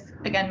about it. Because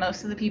again,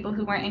 most of the people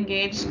who weren't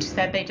engaged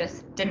said they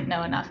just didn't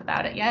know enough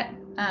about it yet,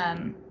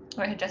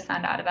 or had just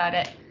found out about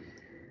it.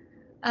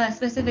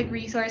 Specific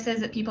resources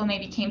that people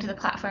maybe came to the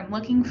platform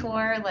looking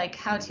for, like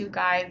how-to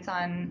guides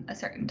on a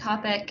certain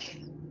topic,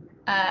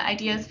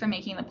 ideas for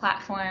making the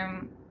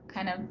platform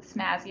kind of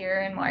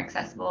snazzier and more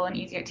accessible and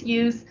easier to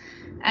use,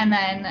 and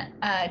then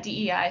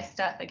DEI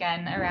stuff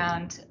again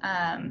around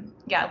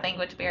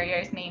language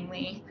barriers,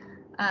 namely,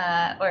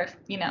 or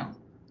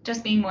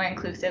just being more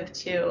inclusive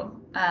to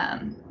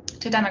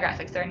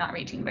demographics that are not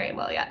reaching very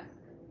well yet.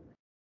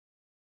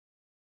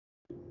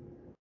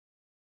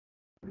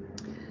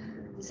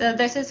 So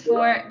this was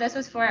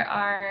for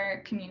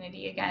our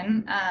community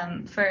again,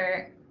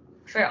 for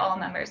all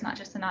members, not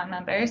just the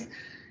non-members.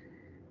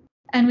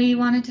 And we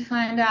wanted to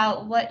find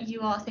out what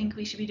you all think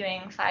we should be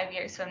doing 5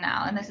 years from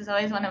now. And this is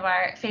always one of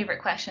our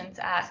favorite questions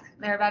to ask.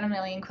 There are about 1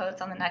 million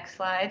quotes on the next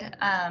slide.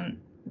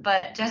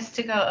 But just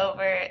to go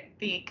over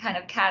the kind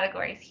of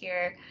categories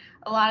here,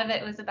 a lot of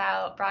it was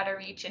about broader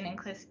reach and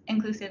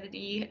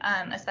inclusivity,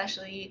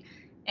 especially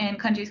in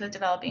countries with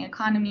developing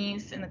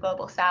economies in the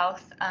global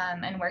south,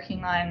 and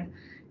working on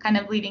kind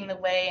of leading the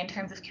way in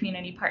terms of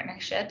community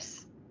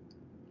partnerships.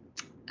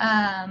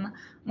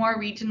 More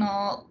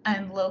regional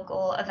and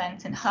local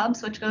events and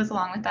hubs, which goes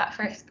along with that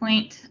first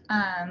point,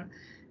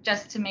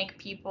 just to make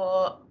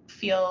people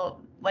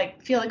feel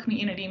a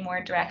community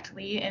more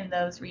directly in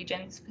those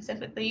regions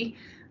specifically,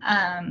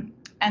 and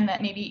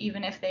that maybe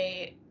even if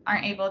they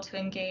aren't able to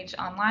engage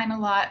online a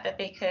lot, that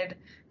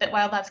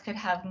WILDLABS could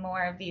have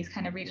more of these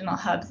kind of regional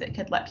hubs that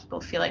could let people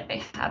feel like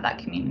they have that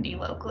community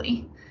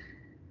locally.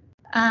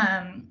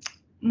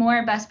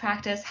 More best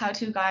practice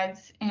how-to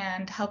guides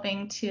and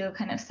helping to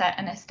kind of set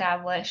and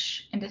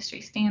establish industry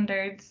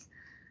standards,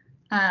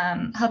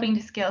 helping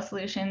to scale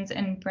solutions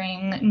and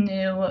bring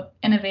new,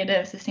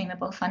 innovative,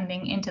 sustainable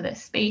funding into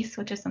this space,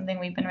 which is something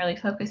we've been really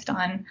focused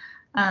on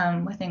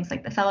with things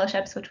like the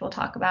fellowships, which we'll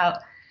talk about.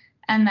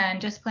 And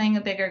then just playing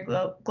a bigger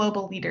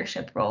global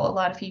leadership role. A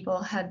lot of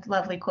people had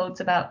lovely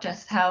quotes about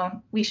just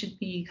how we should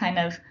be kind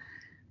of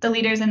the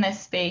leaders in this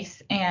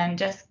space and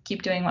just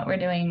keep doing what we're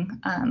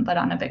doing, but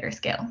on a bigger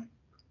scale.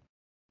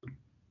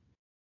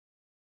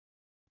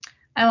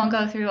 I won't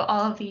go through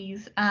all of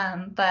these,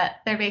 but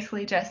they're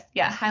basically just,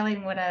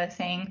 highlighting what I was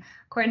saying,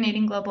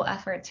 coordinating global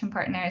efforts from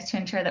partners to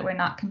ensure that we're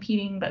not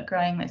competing, but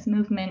growing this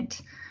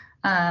movement,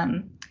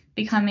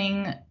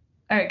 catalyzing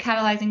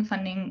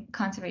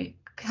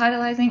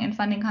and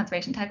funding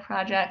conservation tech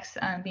projects,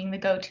 being the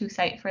go-to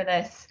site for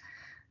this,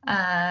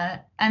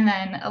 And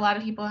then a lot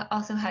of people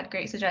also had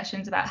great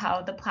suggestions about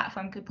how the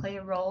platform could play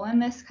a role in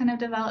this kind of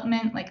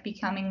development, like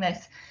becoming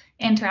this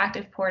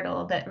interactive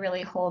portal that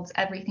really holds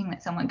everything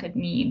that someone could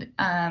need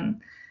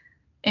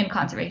in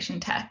conservation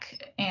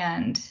tech,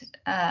 and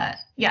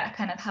yeah,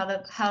 kind of how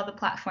the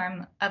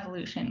platform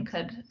evolution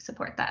could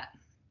support that.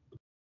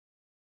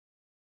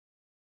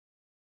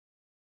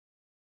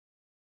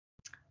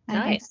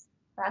 Nice.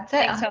 That's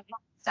it.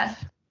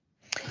 Thanks,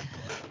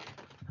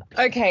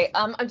 okay,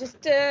 I'm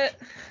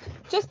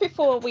just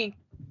before we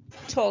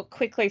talk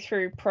quickly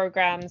through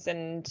programs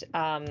and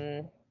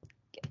go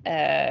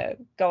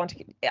on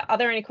to, are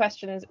there any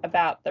questions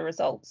about the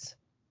results?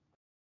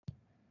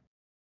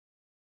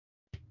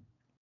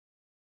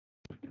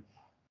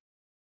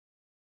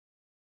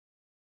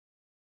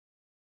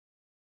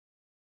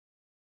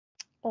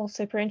 All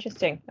super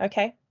interesting.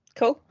 Okay,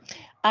 cool.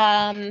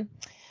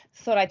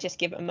 Thought I'd just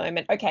give it a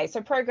moment. Okay,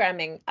 so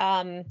programming.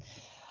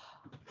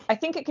 I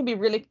think it can be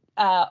really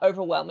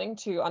overwhelming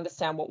to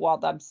understand what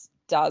WILDLABS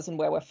does and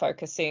where we're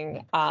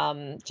focusing,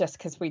 just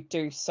because we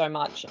do so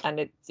much,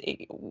 and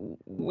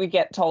we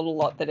get told a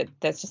lot that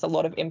there's just a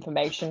lot of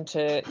information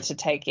to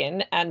take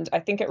in, and I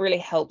think it really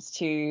helps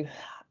to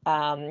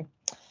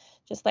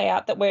just lay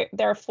out that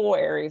there are 4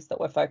 areas that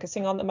we're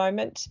focusing on at the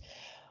moment.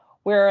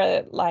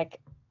 We're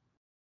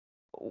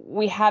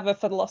we have a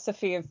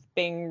philosophy of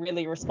being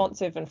really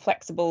responsive and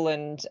flexible,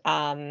 and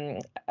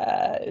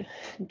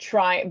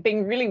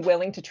being really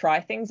willing to try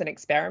things and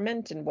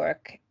experiment and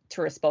work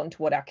to respond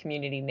to what our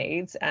community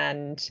needs.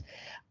 And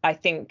I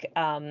think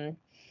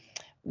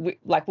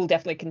we'll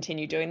definitely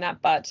continue doing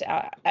that, but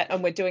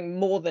and we're doing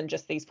more than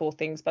just these 4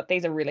 things, but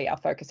these are really our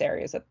focus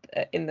areas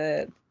in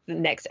the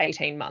next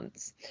 18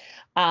 months.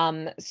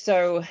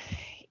 So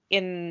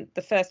in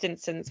the first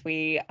instance,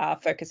 we are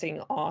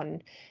focusing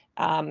on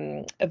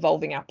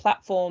evolving our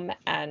platform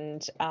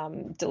and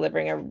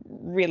delivering a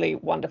really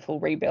wonderful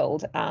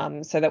rebuild,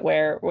 so that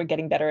we're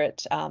getting better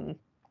at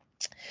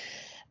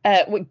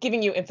we're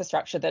giving you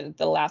infrastructure that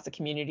allows the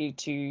community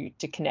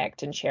to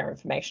connect and share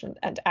information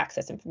and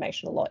access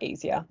information a lot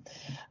easier.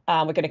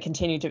 We're going to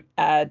continue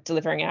to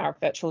delivering our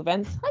virtual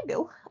events. Hi,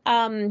 Bill.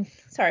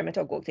 Sorry, my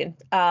dog walked in.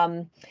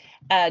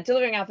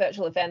 Delivering our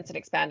virtual events and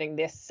expanding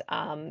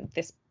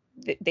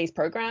these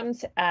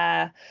programs.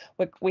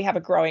 We have a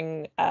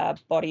growing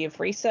body of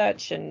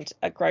research and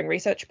a growing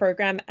research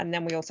program, and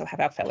then we also have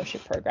our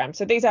fellowship program.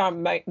 So these are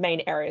our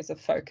main areas of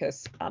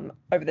focus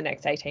over the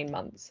next 18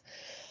 months.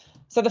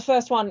 So the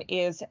first one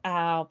is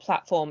our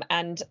platform,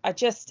 and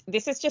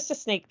this is just a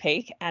sneak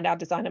peek, and our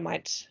designer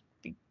might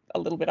be a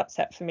little bit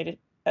upset for me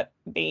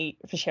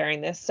for sharing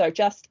this. So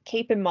just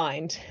keep in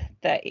mind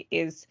that it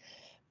is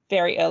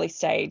very early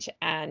stage,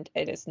 and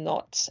it is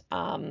not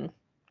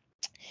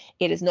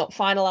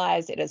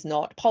finalized, it is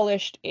not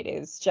polished, it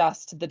is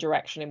just the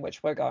direction in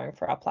which we're going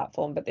for our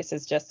platform. But this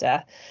is just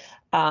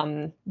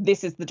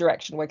this is the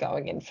direction we're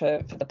going in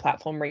for the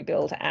platform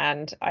rebuild,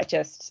 and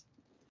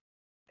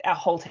our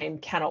whole team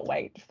cannot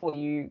wait for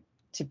you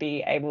to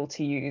be able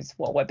to use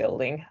what we're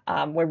building.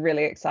 We're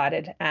really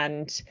excited,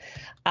 and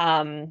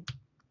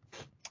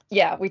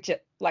yeah, we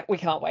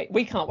can't wait.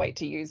 We can't wait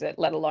to use it,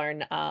 let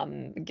alone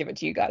give it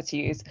to you guys to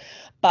use.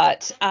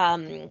 But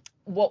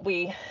what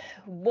we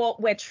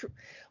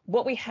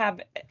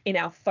have in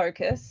our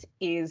focus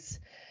is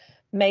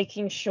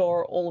making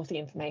sure all of the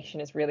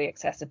information is really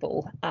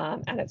accessible,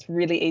 and it's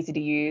really easy to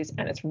use,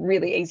 and it's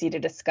really easy to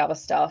discover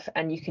stuff,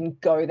 and you can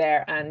go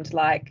there and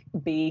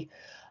be,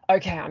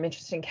 okay, I'm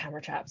interested in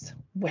camera traps,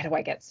 where do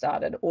I get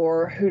started,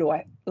 or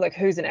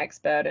who's an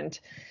expert, and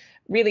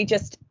really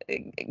just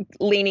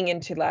leaning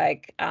into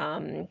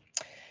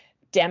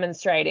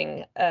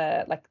demonstrating,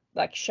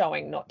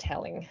 showing, not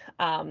telling,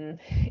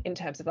 in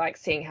terms of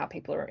seeing how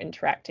people are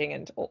interacting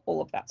and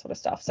all of that sort of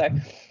stuff. So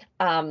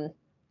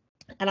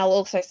and I'll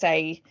also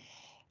say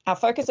our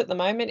focus at the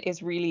moment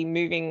is really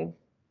moving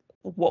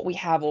what we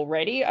have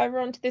already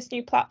over onto this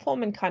new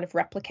platform and kind of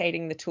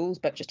replicating the tools,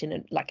 but just in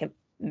a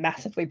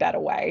massively better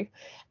way,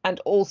 and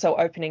also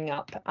opening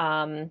up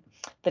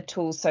the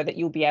tools so that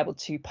you'll be able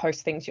to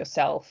post things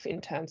yourself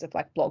in terms of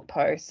blog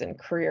posts and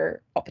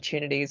career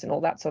opportunities and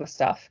all that sort of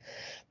stuff.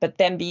 But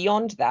then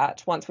beyond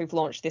that, once we've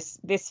launched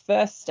this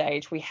first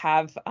stage, we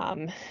have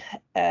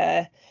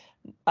a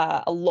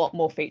lot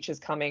more features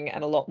coming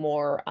and a lot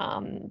more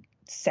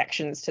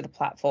sections to the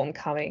platform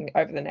coming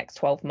over the next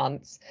 12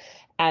 months.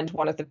 And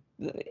one of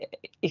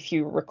if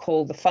you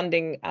recall the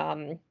funding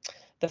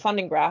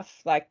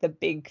graph, the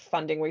big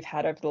funding we've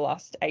had over the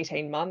last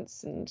 18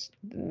 months and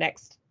the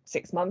next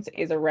 6 months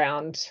is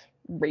around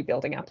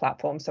rebuilding our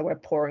platform. So we're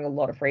pouring a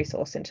lot of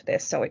resource into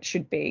this, so it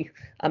should be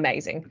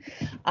amazing.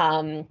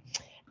 And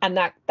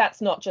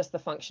that's not just the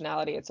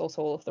functionality, it's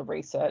also all of the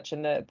research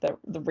and the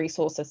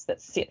resources that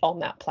sit on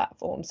that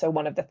platform. So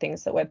one of the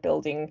things that we're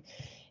building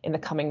in the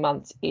coming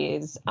months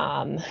is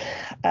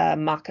a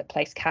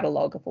marketplace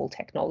catalog of all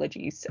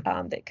technologies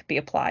that could be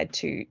applied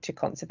to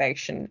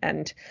conservation.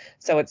 And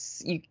so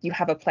you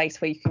have a place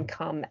where you can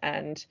come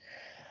and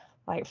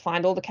like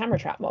find all the camera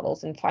trap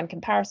models and find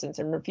comparisons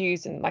and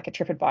reviews and like a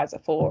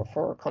TripAdvisor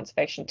for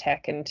conservation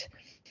tech. And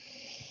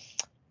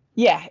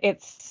yeah,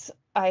 it's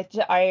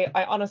I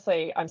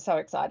honestly, I'm so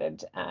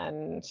excited.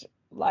 And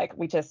like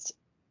we just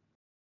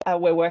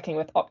we're working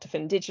with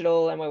Optifin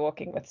Digital, and we're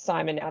working with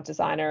Simon, our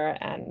designer,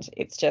 and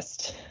it's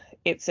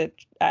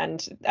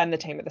and the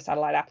team at the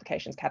Satellite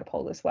Applications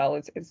Catapult as well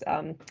is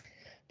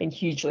been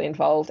hugely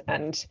involved.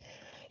 And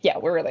yeah,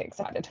 we're really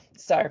excited.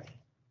 So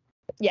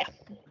yeah,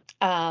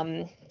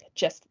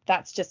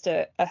 that's just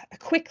a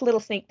quick little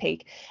sneak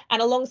peek.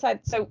 And alongside,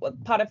 so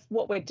part of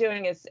what we're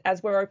doing is,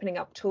 as we're opening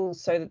up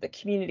tools so that the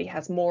community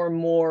has more and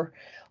more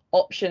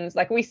options,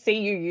 like we see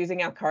you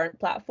using our current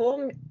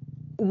platform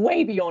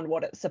way beyond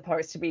what it's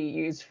supposed to be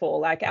used for.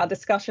 Like our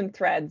discussion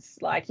threads,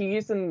 like you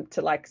use them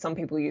to, like, some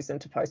people use them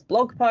to post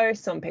blog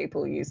posts, some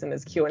people use them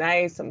as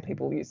Q&A, some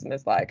people use them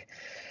as like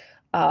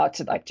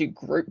to like do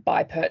group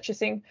by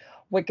purchasing.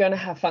 We're going to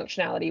have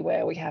functionality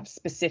where we have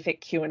specific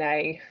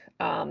Q&A.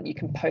 You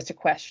can post a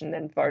question,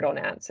 then vote on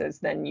answers.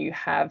 Then you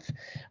have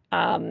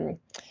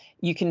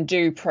you can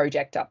do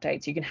project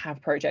updates. You can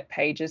have project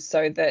pages,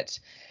 so that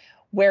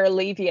we're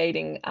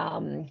alleviating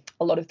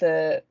a lot of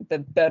the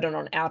burden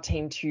on our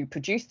team to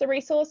produce the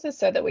resources,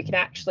 so that we can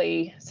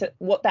actually, so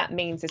what that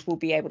means is we'll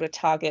be able to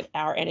target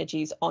our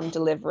energies on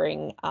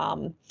delivering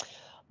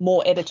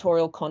more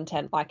editorial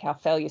content, like our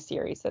failure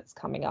series that's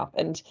coming up,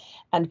 and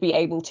be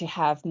able to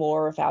have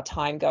more of our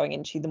time going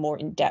into the more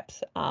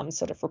in-depth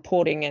sort of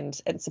reporting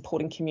and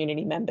supporting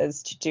community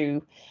members to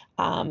do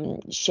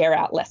share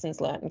out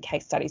lessons learned and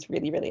case studies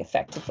really, really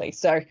effectively.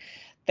 So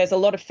there's a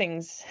lot of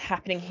things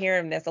happening here,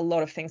 and there's a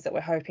lot of things that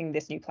we're hoping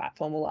this new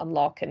platform will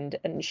unlock and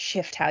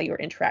shift how you're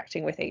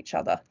interacting with each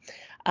other.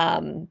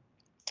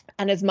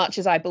 And as much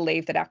as I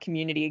believe that our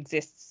community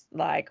exists,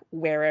 like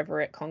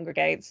wherever it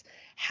congregates,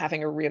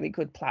 having a really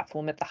good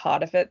platform at the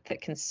heart of it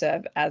that can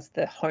serve as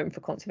the home for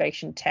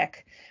conservation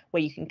tech,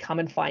 where you can come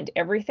and find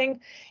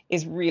everything,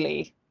 is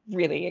really,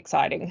 really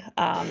exciting.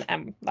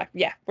 And like,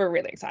 yeah, we're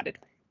really excited.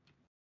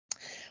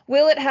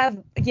 Will it have,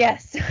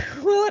 yes,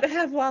 will it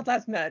have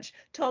WILDLABS merch?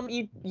 Tom,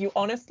 you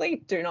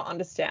honestly do not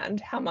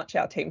understand how much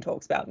our team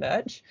talks about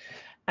merch.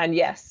 And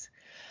yes,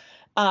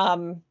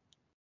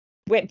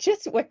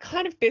 we're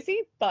kind of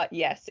busy, but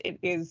yes, it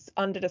is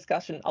under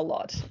discussion a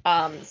lot.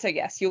 So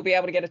yes, you'll be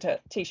able to get a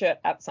t-shirt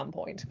at some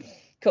point.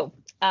 Cool.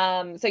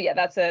 So yeah,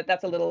 that's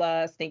a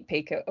little sneak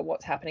peek at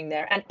what's happening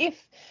there. And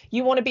if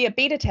you want to be a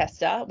beta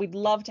tester, we'd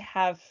love to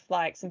have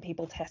like some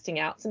people testing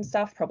out some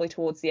stuff probably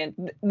towards the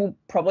end. We'll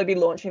probably be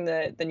launching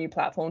the new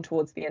platform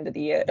towards the end of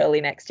the year, early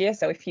next year.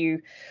 So if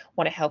you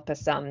want to help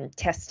us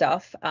test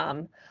stuff,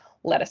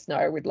 let us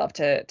know. We'd love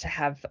to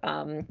have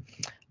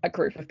a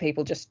group of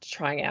people just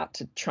trying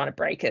to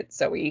break it,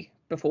 so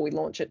before we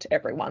launch it to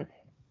everyone.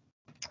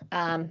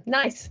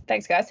 Nice,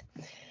 thanks guys.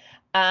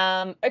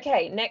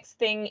 Okay, next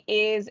thing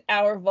is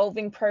our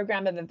evolving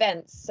program of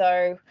events.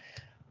 So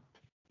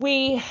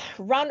we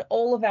run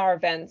all of our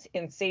events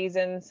in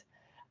seasons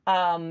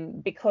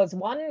because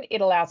one,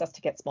 it allows us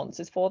to get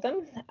sponsors for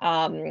them.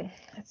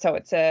 So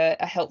it's a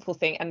helpful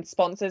thing, and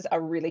sponsors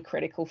are really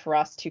critical for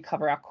us to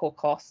cover our core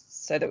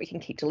costs so that we can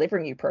keep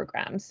delivering new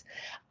programs.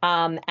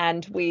 And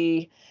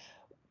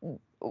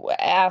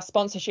our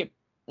sponsorship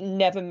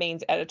never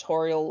means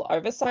editorial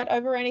oversight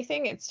over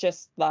anything. It's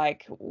just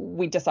like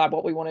we decide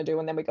what we want to do,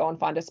 and then we go and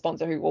find a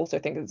sponsor who also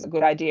thinks it's a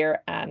good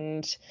idea,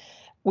 and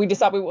we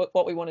decide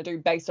what we want to do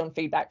based on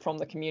feedback from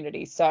the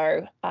community.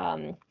 So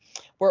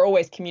we're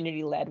always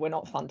community led. We're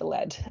not funder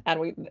led,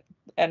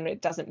 and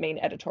it doesn't mean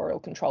editorial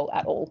control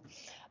at all.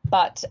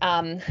 But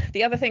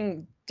the other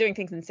thing, doing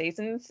things in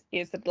seasons,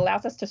 is that it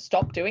allows us to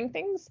stop doing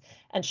things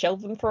and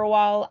shelve them for a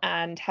while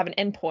and have an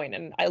endpoint.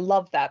 And I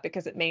love that,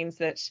 because it means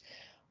that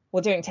we're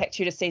doing Tech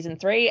Tutor Season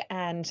 3,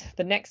 and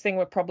the next thing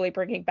we're probably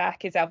bringing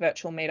back is our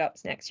virtual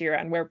meetups next year,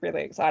 and we're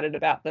really excited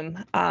about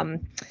them.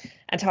 And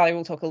Talia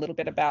will talk a little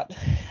bit about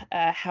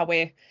how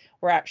we're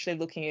actually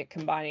looking at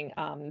combining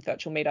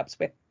virtual meetups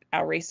with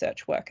our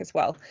research work as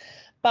well.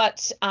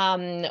 But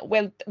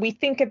we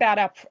think about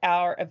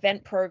our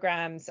event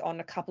programs on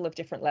a couple of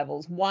different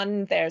levels.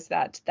 One, there's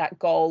that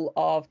goal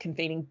of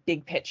convening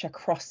big picture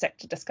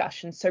cross-sector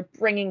discussions, so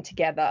bringing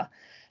together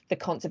the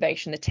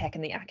conservation, the tech,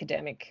 and the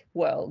academic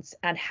worlds,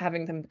 and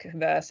having them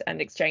converse and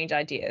exchange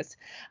ideas.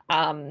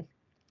 And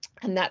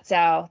that's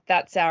our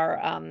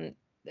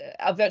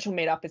virtual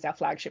meetup is our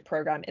flagship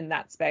program in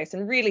that space,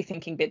 and really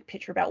thinking big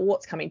picture about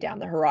what's coming down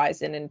the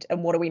horizon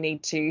and what do we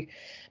need to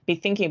be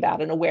thinking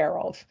about and aware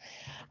of.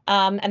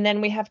 And then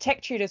we have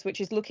Tech Tutors,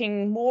 which is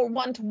looking more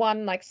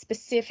one-to-one, like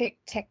specific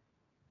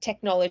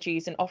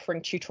technologies, and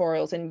offering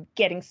tutorials and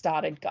getting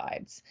started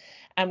guides.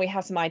 And we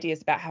have some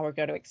ideas about how we're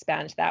going to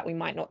expand that. We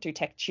might not do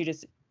Tech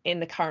Tutors in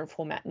the current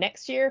format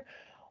next year.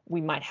 We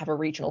might have a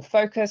regional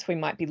focus. We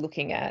might be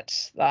looking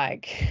at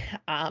like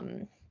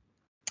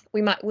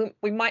we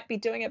might be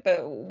doing it,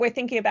 but we're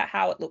thinking about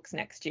how it looks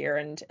next year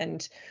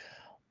and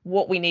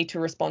what we need to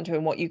respond to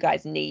and what you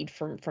guys need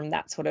from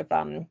that sort of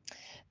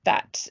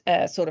that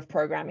sort of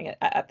programming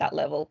at that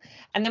level.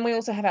 And then we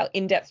also have our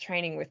in-depth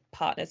training with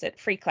partners at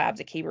WILDLABS,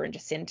 Akiba and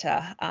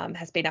Jacinta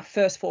has been our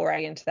first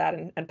foray into that.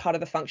 And part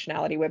of the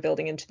functionality we're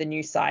building into the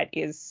new site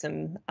is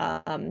some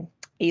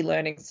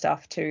e-learning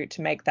stuff to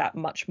make that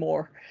much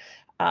more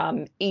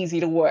easy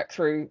to work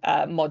through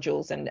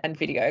modules and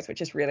videos,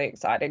 which is really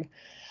exciting.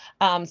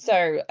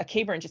 So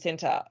Akiba and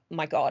Jacinta,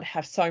 my God,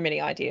 have so many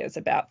ideas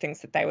about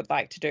things that they would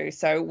like to do.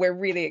 So we're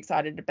really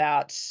excited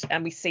about,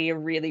 and we see a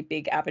really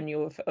big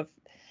avenue of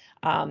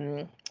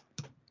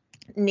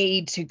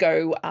need to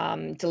go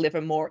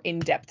deliver more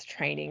in-depth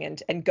training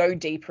and go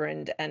deeper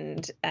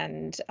and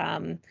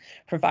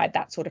provide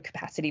that sort of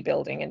capacity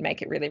building and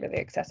make it really, really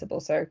accessible.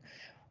 So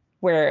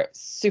we're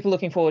super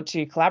looking forward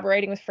to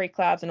collaborating with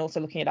WILDLABS and also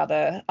looking at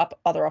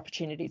other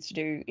opportunities to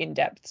do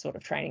in-depth sort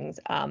of trainings.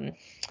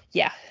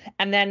 Yeah,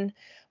 and then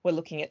we're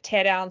looking at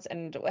teardowns,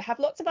 and we have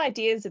lots of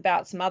ideas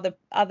about some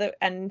other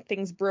and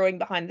things brewing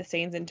behind the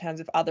scenes in terms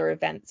of other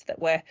events that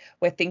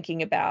we're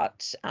thinking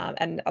about,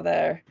 and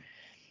other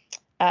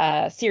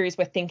series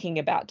we're thinking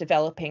about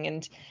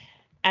developing.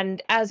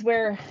 And as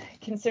we're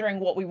considering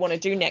what we want to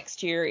do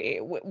next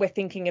year, we're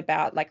thinking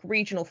about like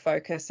regional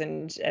focus,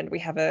 and we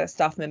have a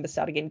staff member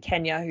starting in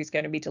Kenya who's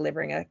going to be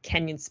delivering a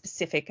Kenyan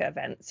specific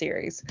event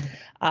series,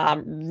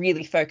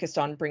 really focused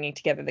on bringing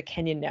together the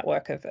Kenyan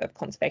network of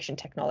conservation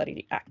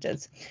technology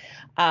actors.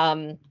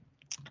 And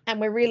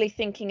we're really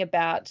thinking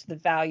about the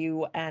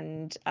value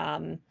and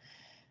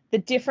the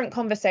different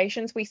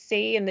conversations we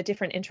see and the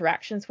different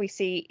interactions we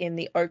see in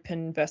the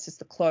open versus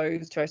the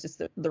closed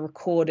versus the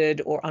recorded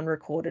or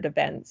unrecorded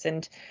events,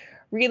 and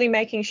really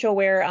making sure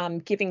we're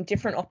giving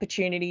different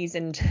opportunities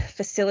and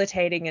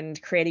facilitating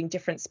and creating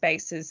different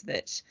spaces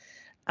that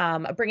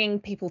are bringing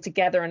people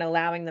together and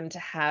allowing them to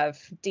have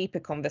deeper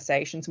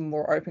conversations,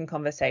 more open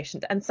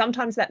conversations. And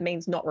sometimes that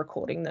means not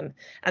recording them,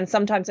 and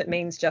sometimes it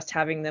means just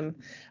having them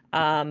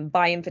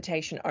by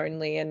invitation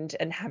only and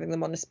having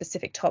them on a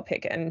specific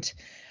topic, and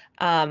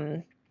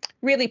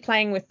really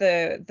playing with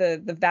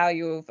the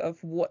value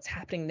of what's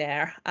happening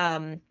there.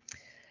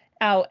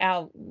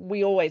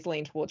 We always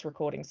lean towards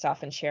recording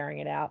stuff and sharing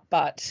it out,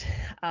 but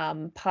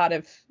part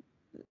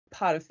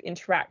of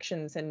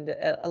interactions and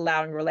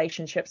allowing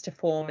relationships to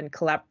form and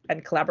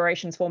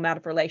collaborations form out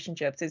of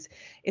relationships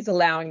is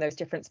allowing those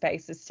different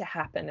spaces to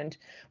happen. And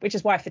which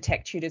is why for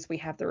Tech Tutors we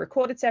have the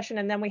recorded session,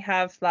 and then we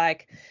have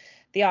like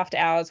the after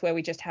hours where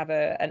we just have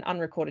an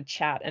unrecorded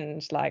chat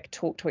and like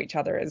talk to each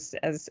other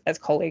as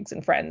colleagues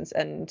and friends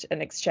and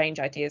exchange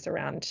ideas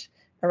around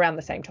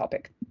the same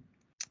topic.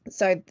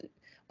 So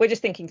we're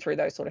just thinking through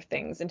those sort of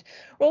things. And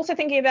we're also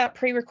thinking about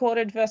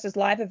pre-recorded versus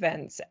live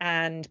events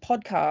and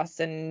podcasts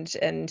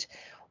and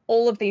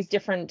all of these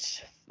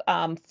different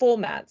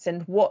formats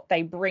and what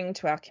they bring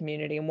to our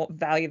community and what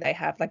value they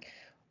have. Like,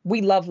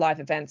 we love live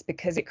events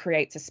because it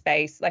creates a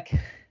space. Like,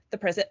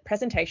 the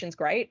presentation's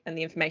great and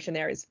the information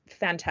there is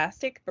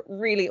fantastic, but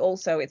really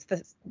also it's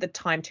the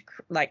time to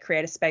like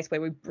create a space where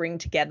we bring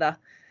together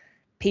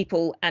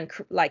people and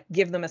like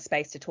give them a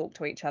space to talk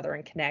to each other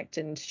and connect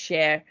and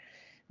share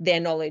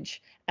their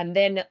knowledge. And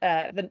then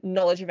the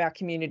knowledge of our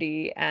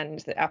community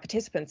and our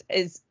participants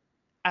is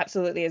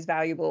absolutely as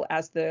valuable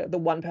as the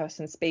one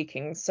person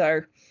speaking.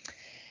 So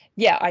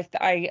yeah,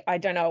 I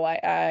don't know,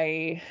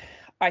 I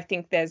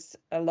think there's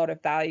a lot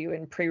of value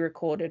in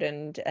pre-recorded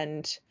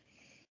and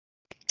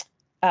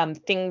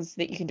things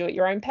that you can do at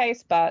your own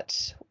pace,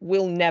 but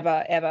we'll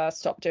never ever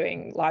stop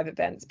doing live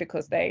events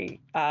because they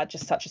are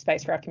just such a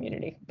space for our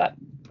community. But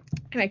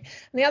anyway,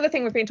 and the other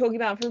thing we've been talking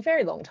about for a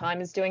very long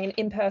time is doing an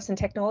in-person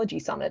technology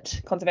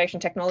summit, conservation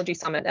technology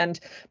summit. And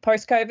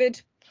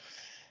post-COVID,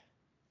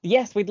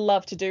 yes, we'd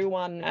love to do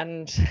one,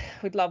 and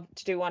we'd love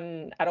to do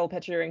one at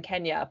Olpetcher in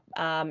Kenya,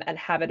 and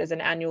have it as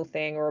an annual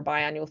thing or a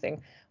biannual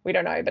thing. We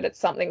don't know, but it's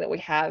something that we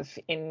have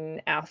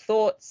in our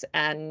thoughts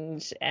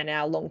and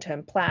our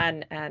long-term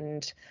plan.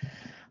 And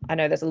I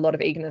know there's a lot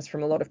of eagerness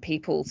from a lot of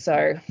people,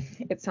 so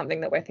it's something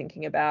that we're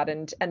thinking about.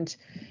 And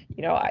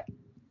you know,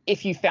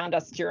 if you found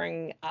us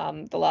during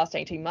the last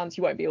 18 months,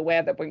 you won't be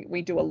aware that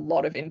we do a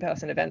lot of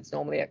in-person events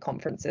normally at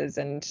conferences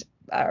and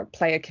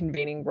play a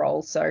convening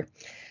role. So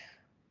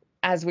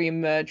as we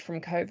emerge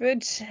from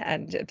COVID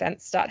and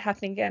events start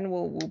happening again,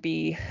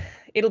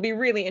 it'll be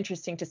really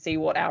interesting to see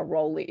what our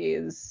role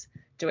is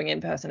doing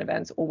in-person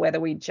events, or whether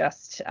we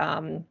just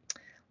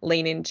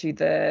lean into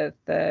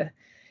the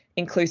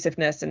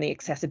inclusiveness and the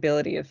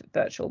accessibility of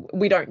virtual.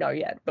 We don't know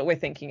yet, but we're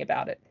thinking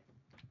about it.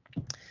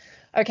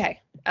 Okay,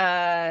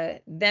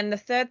 then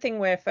the third thing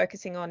we're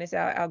focusing on is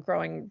our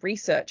growing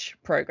research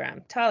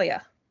program.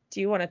 Talia, do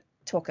you want to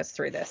talk us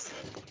through this?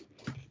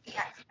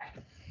 Yes.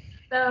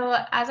 So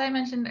as I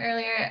mentioned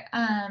earlier,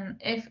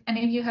 if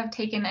any of you have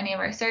taken any of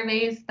our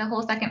surveys, the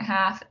whole second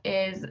half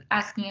is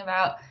asking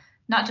about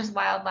not just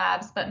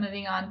WILDLABS, but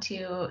moving on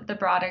to the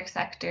broader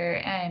sector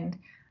and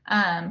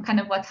kind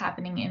of what's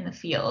happening in the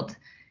field.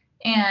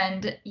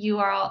 And you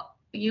are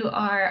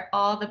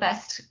all the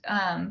best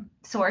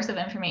source of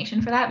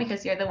information for that,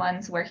 because you're the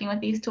ones working with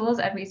these tools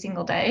every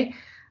single day.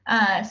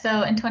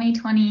 So in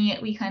 2020,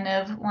 we kind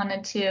of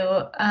wanted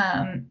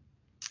to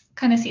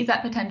kind of seize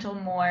that potential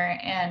more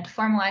and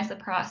formalize the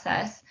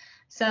process.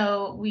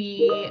 So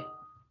we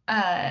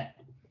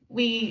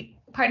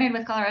partnered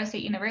with Colorado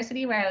State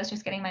University, where I was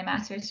just getting my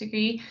master's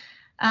degree,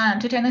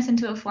 to turn this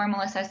into a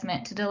formal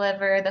assessment to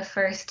deliver the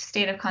first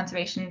State of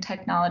Conservation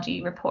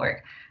Technology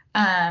report.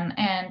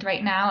 And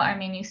right now our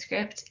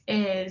manuscript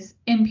is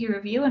in peer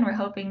review, and we're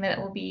hoping that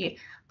it will be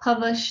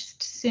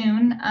published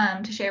soon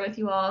to share with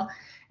you all.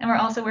 And we're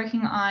also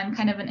working on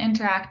kind of an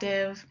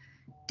interactive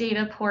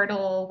data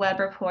portal web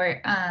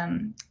report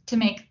to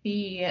make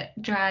the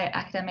dry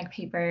academic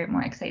paper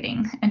more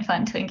exciting and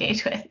fun to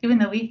engage with, even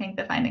though we think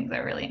the findings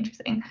are really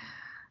interesting.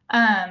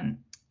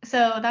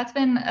 So that's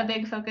been a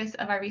big focus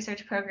of our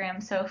research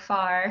program so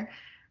far.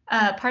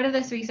 Part of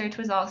this research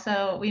was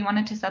also, we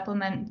did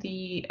supplement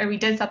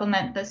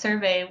the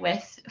survey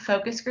with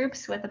focus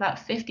groups with about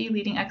 50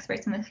 leading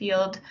experts in the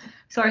field,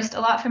 sourced a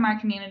lot from our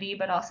community,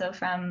 but also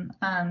from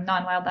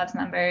non-Wild Labs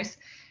members.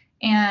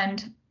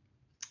 And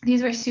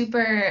these were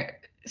super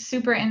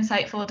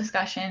insightful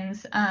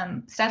discussions.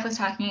 Steph was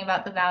talking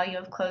about the value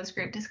of closed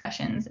group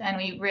discussions, and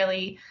we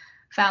really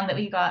found that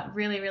we got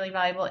really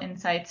valuable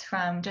insights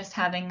from just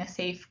having a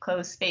safe,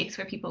 closed space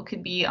where people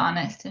could be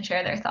honest and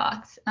share their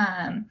thoughts.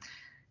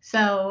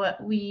 So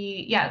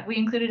we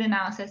included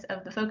analysis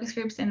of the focus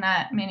groups in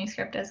that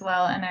manuscript as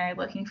well, and are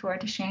looking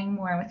forward to sharing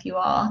more with you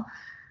all.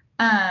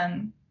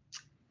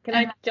 Can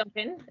I jump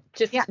in?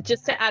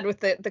 Just to add with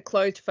the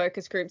closed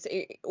focus groups,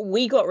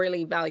 we got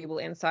really valuable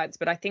insights,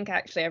 but I think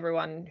actually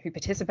everyone who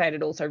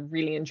participated also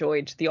really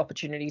enjoyed the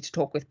opportunity to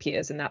talk with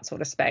peers in that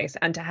sort of space,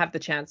 and to have the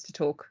chance to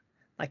talk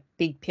like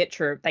big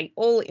picture. They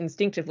all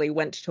instinctively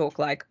went to talk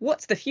like,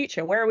 what's the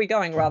future? Where are we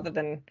going? Rather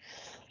than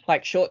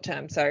like short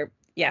term. So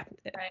yeah,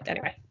 right.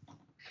 Anyway.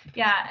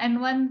 Yeah,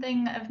 and one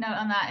thing of note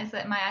on that is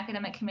that my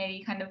academic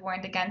committee kind of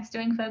warned against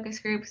doing focus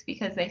groups,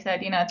 because they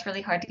said, it's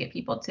really hard to get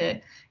people to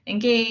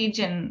engage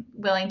and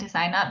willing to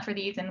sign up for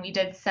these. And we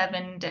did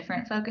 7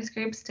 different focus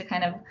groups to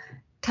kind of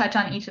touch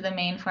on each of the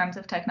main forms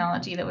of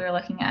technology that we were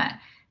looking at.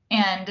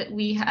 And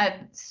we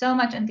had so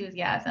much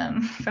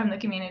enthusiasm from the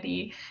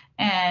community,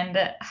 and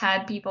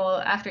had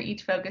people after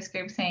each focus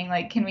group saying,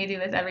 like, can we do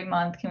this every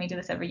month? Can we do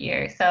this every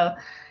year? So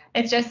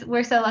it's just,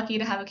 we're so lucky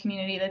to have a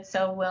community that's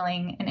so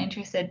willing and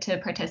interested to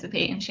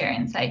participate and share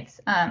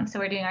insights. So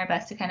we're doing our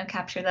best to kind of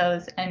capture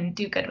those and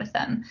do good with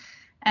them.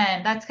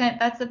 And that's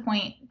the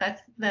point.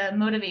 That's the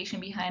motivation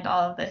behind all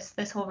of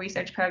this whole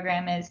research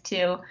program, is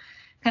to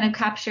kind of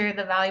capture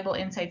the valuable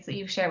insights that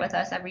you share with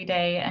us every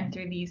day and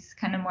through these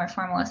kind of more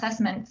formal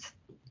assessments,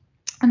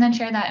 and then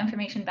share that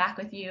information back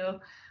with you,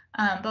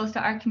 both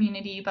to our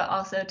community, but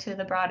also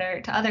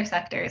to other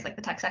sectors like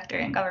the tech sector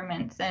and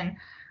governments, and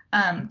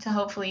to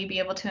hopefully be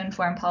able to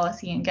inform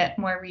policy and get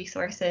more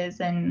resources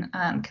and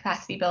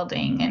capacity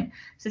building and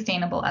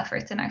sustainable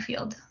efforts in our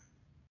field.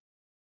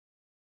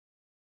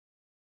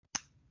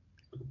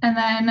 And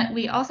then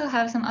we also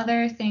have some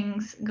other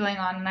things going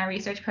on in our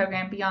research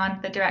program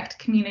beyond the direct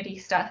community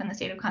stuff in the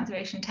State of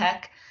Conservation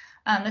Tech.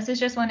 This is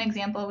just one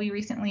example. We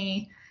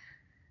recently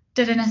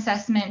did an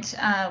assessment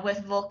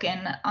with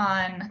Vulcan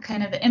on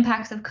kind of the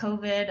impacts of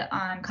COVID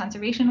on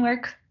conservation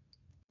work,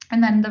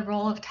 and then the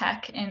role of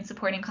tech in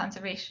supporting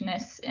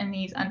conservationists in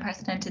these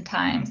unprecedented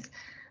times,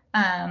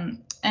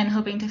 and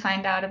hoping to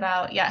find out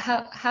about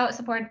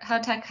how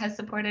tech has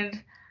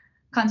supported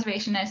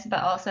conservationists,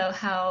 but also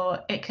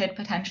how it could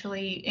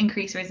potentially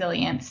increase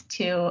resilience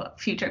to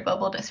future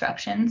global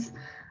disruptions.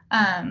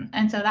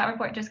 And so that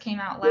report just came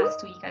out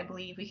last week, I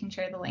believe. We can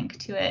share the link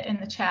to it in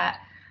the chat.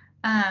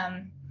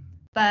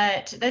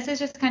 But this is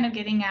just kind of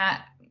getting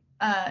at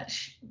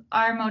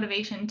our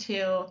motivation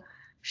to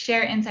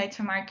share insights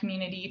from our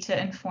community to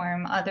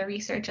inform other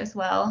research as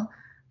well.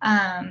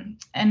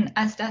 And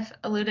as Steph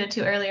alluded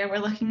to earlier, we're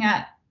looking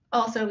at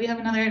we have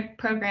another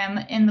program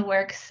in the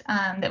works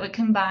that would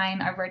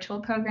combine our virtual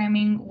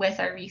programming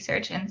with our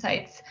research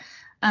insights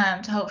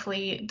to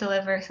hopefully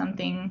deliver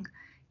something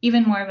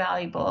even more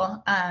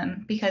valuable.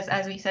 Because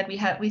as we said,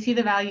 we see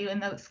the value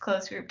in those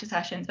closed group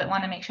discussions, but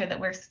want to make sure that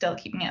we're still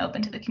keeping it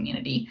open to the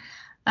community.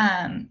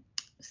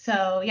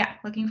 So yeah,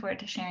 looking forward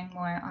to sharing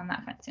more on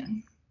that front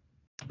soon.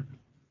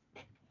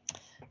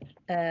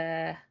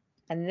 And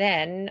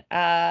then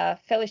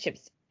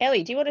fellowships.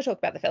 Ellie, do you want to talk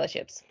about the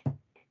fellowships?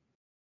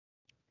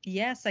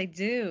 Yes, I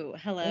do.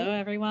 Hello,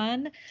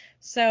 everyone.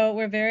 So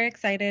we're very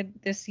excited.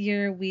 This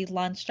year, we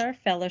launched our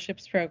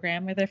fellowships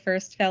program with our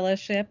first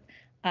fellowship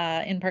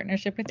in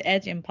partnership with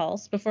Edge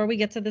Impulse. Before we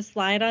get to the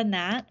slide on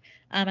that,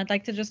 I'd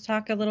like to just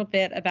talk a little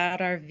bit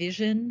about our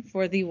vision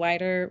for the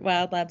wider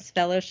Wild Labs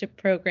Fellowship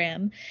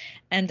program.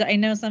 And I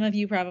know some of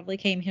you probably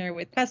came here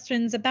with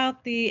questions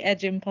about the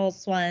Edge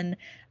Impulse one.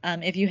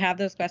 If you have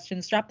those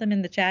questions, drop them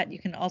in the chat. You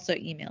can also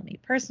email me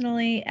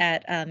personally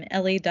at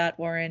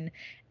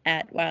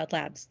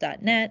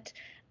ellie.warren@wildlabs.net.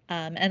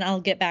 And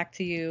I'll get back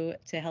to you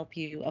to help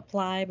you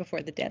apply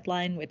before the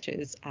deadline, which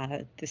is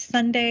this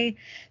Sunday.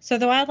 So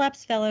the Wild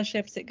Labs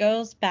Fellowships, it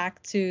goes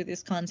back to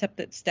this concept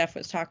that Steph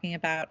was talking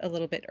about a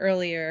little bit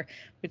earlier,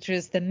 which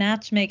was the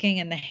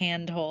matchmaking and the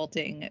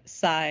hand-holding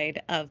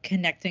side of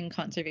connecting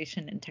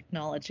conservation and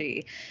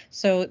technology.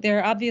 So there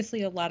are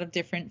obviously a lot of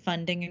different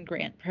funding and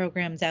grant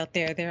programs out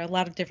there. There are a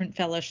lot of different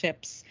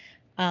fellowships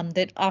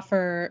that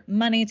offer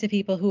money to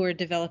people who are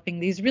developing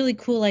these really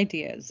cool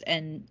ideas.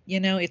 And, you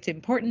know, it's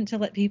important to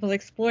let people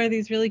explore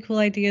these really cool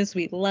ideas.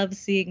 We love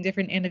seeing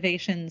different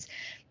innovations,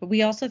 but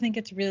we also think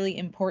it's really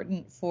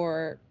important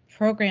for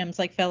programs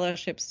like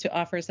fellowships to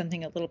offer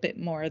something a little bit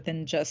more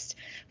than just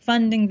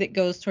funding that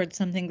goes towards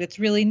something that's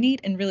really neat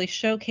and really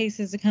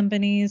showcases a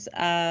company's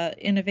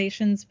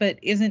innovations, but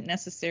isn't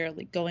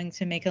necessarily going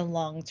to make a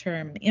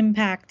long-term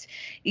impact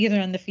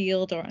either on the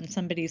field or on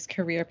somebody's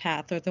career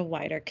path or the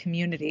wider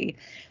community.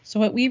 So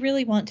what we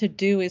really want to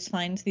do is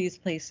find these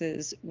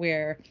places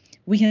where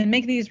we can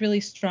make these really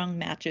strong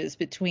matches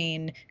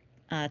between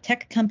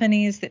tech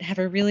companies that have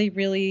a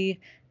really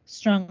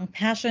strong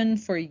passion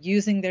for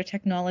using their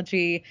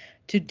technology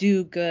to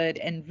do good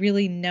and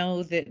really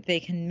know that they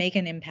can make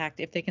an impact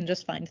if they can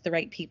just find the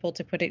right people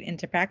to put it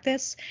into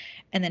practice.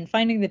 And then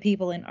finding the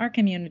people in our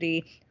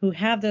community who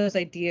have those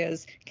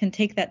ideas, can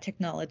take that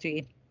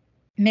technology,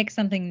 make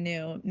something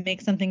new,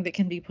 make something that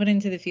can be put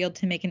into the field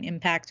to make an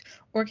impact,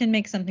 or can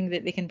make something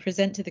that they can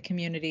present to the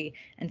community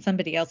and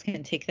somebody else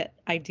can take that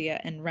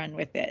idea and run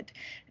with it.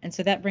 And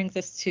so that brings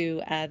us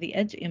to the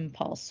Edge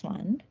Impulse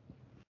one.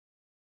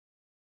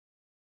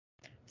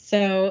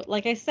 So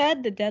like I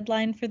said, the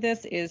deadline for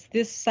this is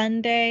this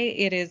Sunday.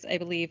 It is, I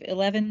believe,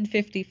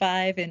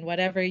 11:55 in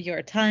whatever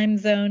your time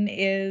zone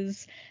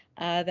is.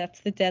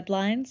 That's the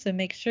deadline. So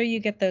make sure you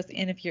get those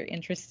in if you're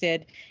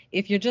interested.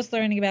 If you're just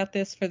learning about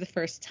this for the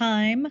first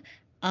time,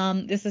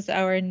 this is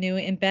our new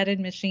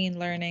Embedded Machine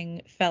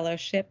Learning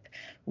Fellowship.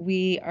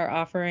 We are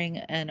offering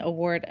an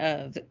award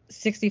of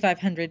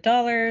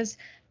 $6,500.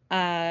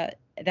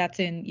 That's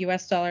in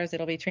US dollars.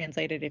 It'll be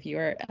translated if you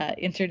are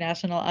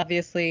international,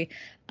 obviously.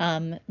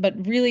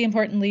 But really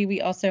importantly,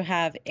 we also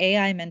have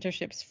AI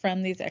mentorships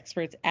from these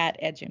experts at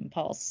Edge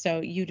Impulse.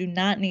 So you do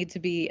not need to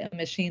be a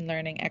machine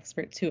learning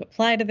expert to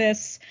apply to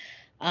this.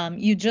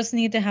 You just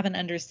need to have an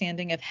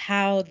understanding of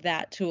how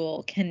that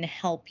tool can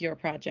help your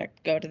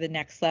project go to the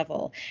next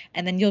level.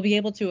 And then you'll be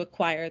able to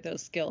acquire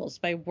those skills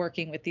by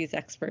working with these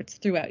experts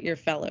throughout your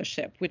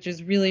fellowship, which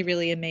is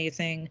really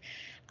amazing.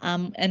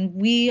 And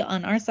we,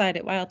 on our side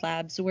at Wild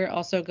Labs, we're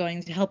also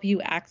going to help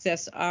you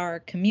access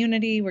our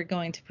community. We're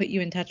going to put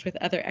you in touch with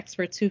other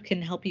experts who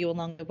can help you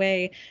along the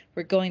way.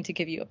 We're going to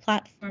give you a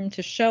platform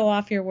to show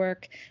off your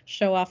work,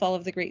 show off all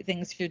of the great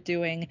things you're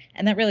doing.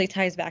 And that really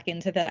ties back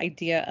into the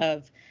idea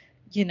of,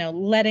 you know,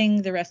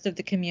 letting the rest of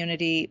the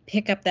community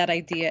pick up that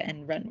idea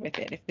and run with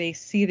it. If they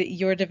see that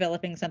you're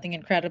developing something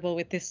incredible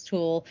with this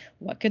tool,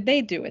 what could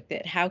they do with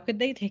it? How could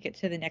they take it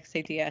to the next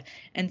idea?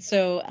 And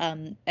so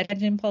at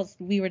Edge Impulse,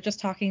 we were just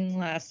talking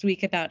last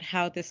week about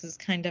how this is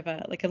kind of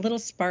a little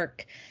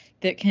spark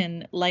that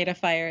can light a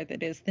fire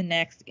that is the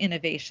next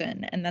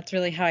innovation. And that's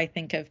really how I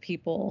think of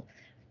people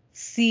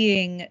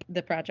seeing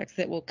the projects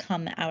that will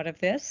come out of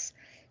this.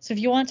 So if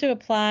you want to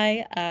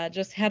apply,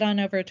 just head on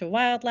over to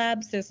Wild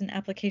Labs. There's an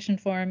application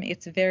form.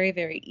 It's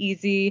very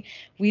easy.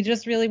 We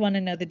just really want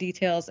to know the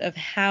details of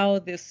how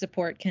this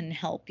support can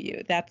help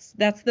you. That's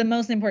the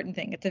most important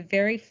thing. It's a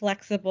very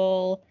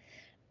flexible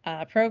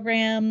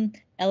program.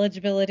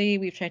 Eligibility,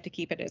 we've tried to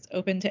keep it as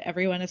open to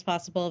everyone as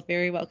possible,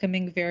 very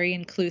welcoming, very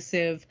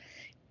inclusive.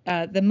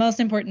 The most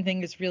important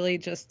thing is really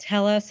just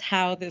tell us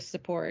how this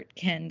support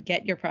can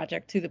get your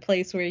project to the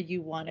place where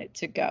you want it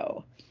to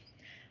go.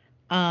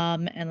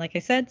 And like I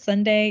said,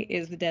 Sunday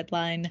is the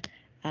deadline.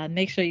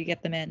 Make sure you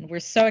get them in. We're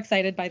so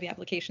excited by the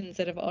applications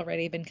that have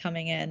already been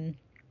coming in.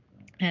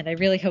 And I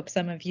really hope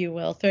some of you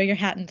will throw your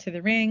hat into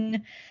the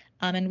ring.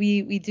 And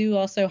we do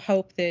also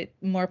hope that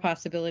more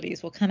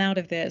possibilities will come out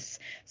of this.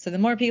 So the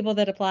more people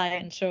that apply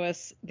and show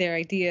us their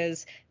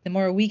ideas, the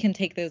more we can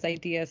take those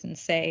ideas and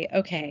say,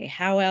 okay,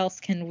 how else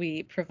can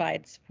we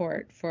provide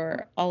support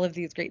for all of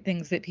these great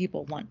things that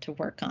people want to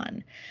work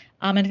on?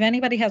 And if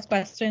anybody has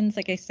questions,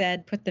 like I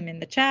said, put them in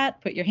the chat,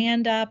 put your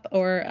hand up,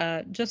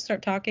 or just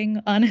start talking,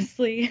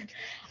 honestly.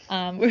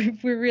 We're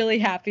really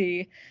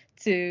happy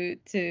to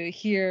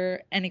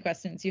hear any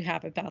questions you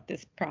have about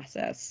this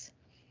process.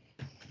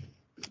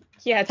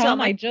 Yeah, Tom,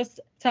 I just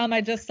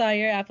saw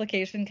your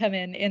application come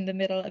in the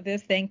middle of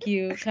this. Thank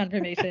you.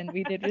 Confirmation.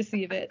 We did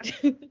receive it.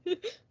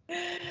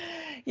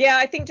 Yeah,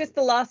 I think just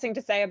the last thing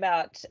to say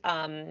about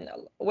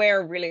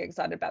we're really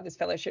excited about this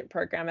fellowship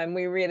program, and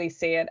we really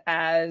see it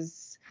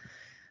as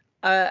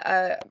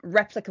a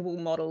replicable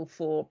model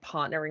for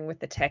partnering with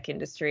the tech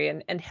industry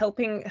and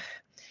helping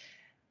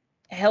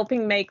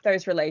make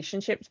those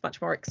relationships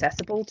much more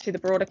accessible to the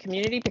broader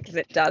community, because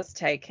it does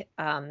take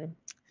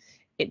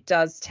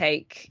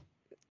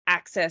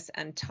access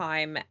and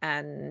time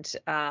and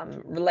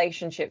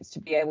relationships to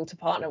be able to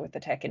partner with the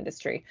tech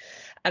industry.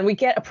 And we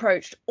get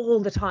approached all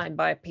the time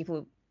by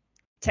people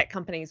tech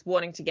companies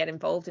wanting to get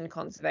involved in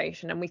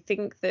conservation. And we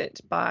think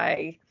that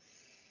by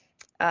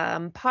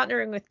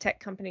partnering with tech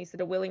companies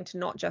that are willing to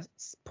not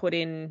just put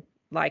in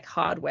like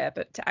hardware,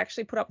 but to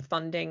actually put up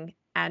funding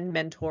and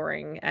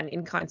mentoring and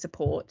in-kind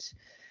support,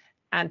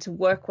 and to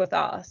work with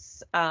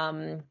us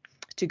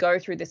to go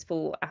through this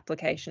full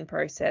application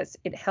process,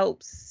 it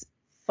helps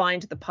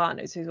find the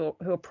partners who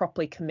are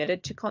properly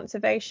committed to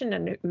conservation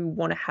and who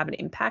want to have an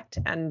impact.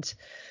 And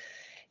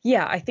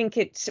yeah, I think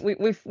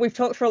we've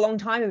talked for a long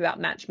time about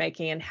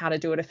matchmaking and how to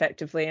do it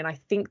effectively. And I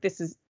think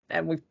this is,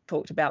 and we've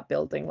talked about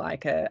building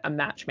like a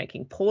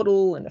matchmaking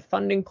portal and a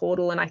funding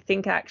portal. And I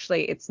think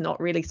actually it's not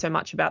really so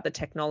much about the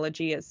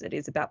technology as it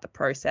is about the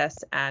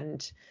process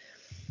and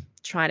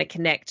trying to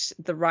connect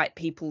the right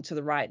people to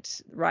the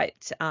right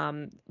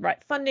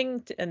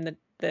funding and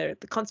the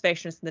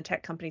conservationists and the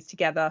tech companies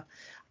together.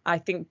 I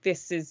think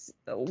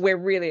we're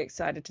really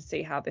excited to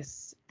see how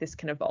this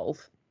can evolve.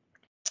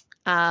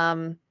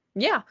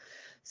 Yeah,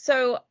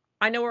 so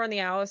I know we're on the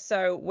hour,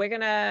 so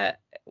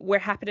we're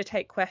happy to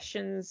take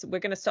questions. We're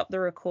going to stop the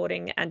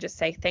recording and just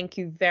say thank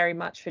you very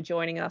much for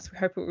joining us. We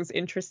hope it was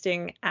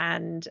interesting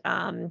and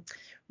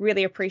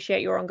really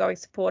appreciate your ongoing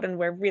support. And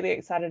we're really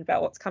excited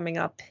about what's coming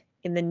up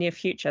in the near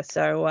future.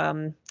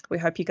 So we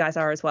hope you guys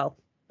are as well.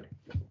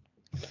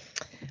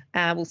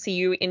 We'll see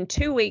you in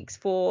 2 weeks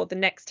for the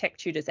next Tech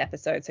Tutors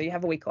episode. So you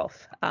have a week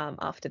off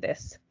after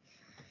this.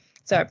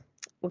 So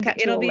we'll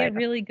catch you all later. It'll be a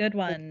really good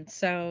one.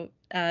 So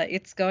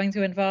it's going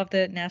to involve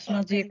the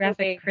National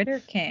Geographic Critter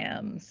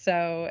Cam.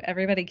 So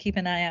everybody keep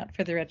an eye out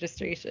for the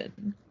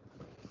registration.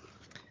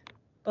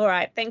 All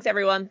right. Thanks,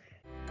 everyone.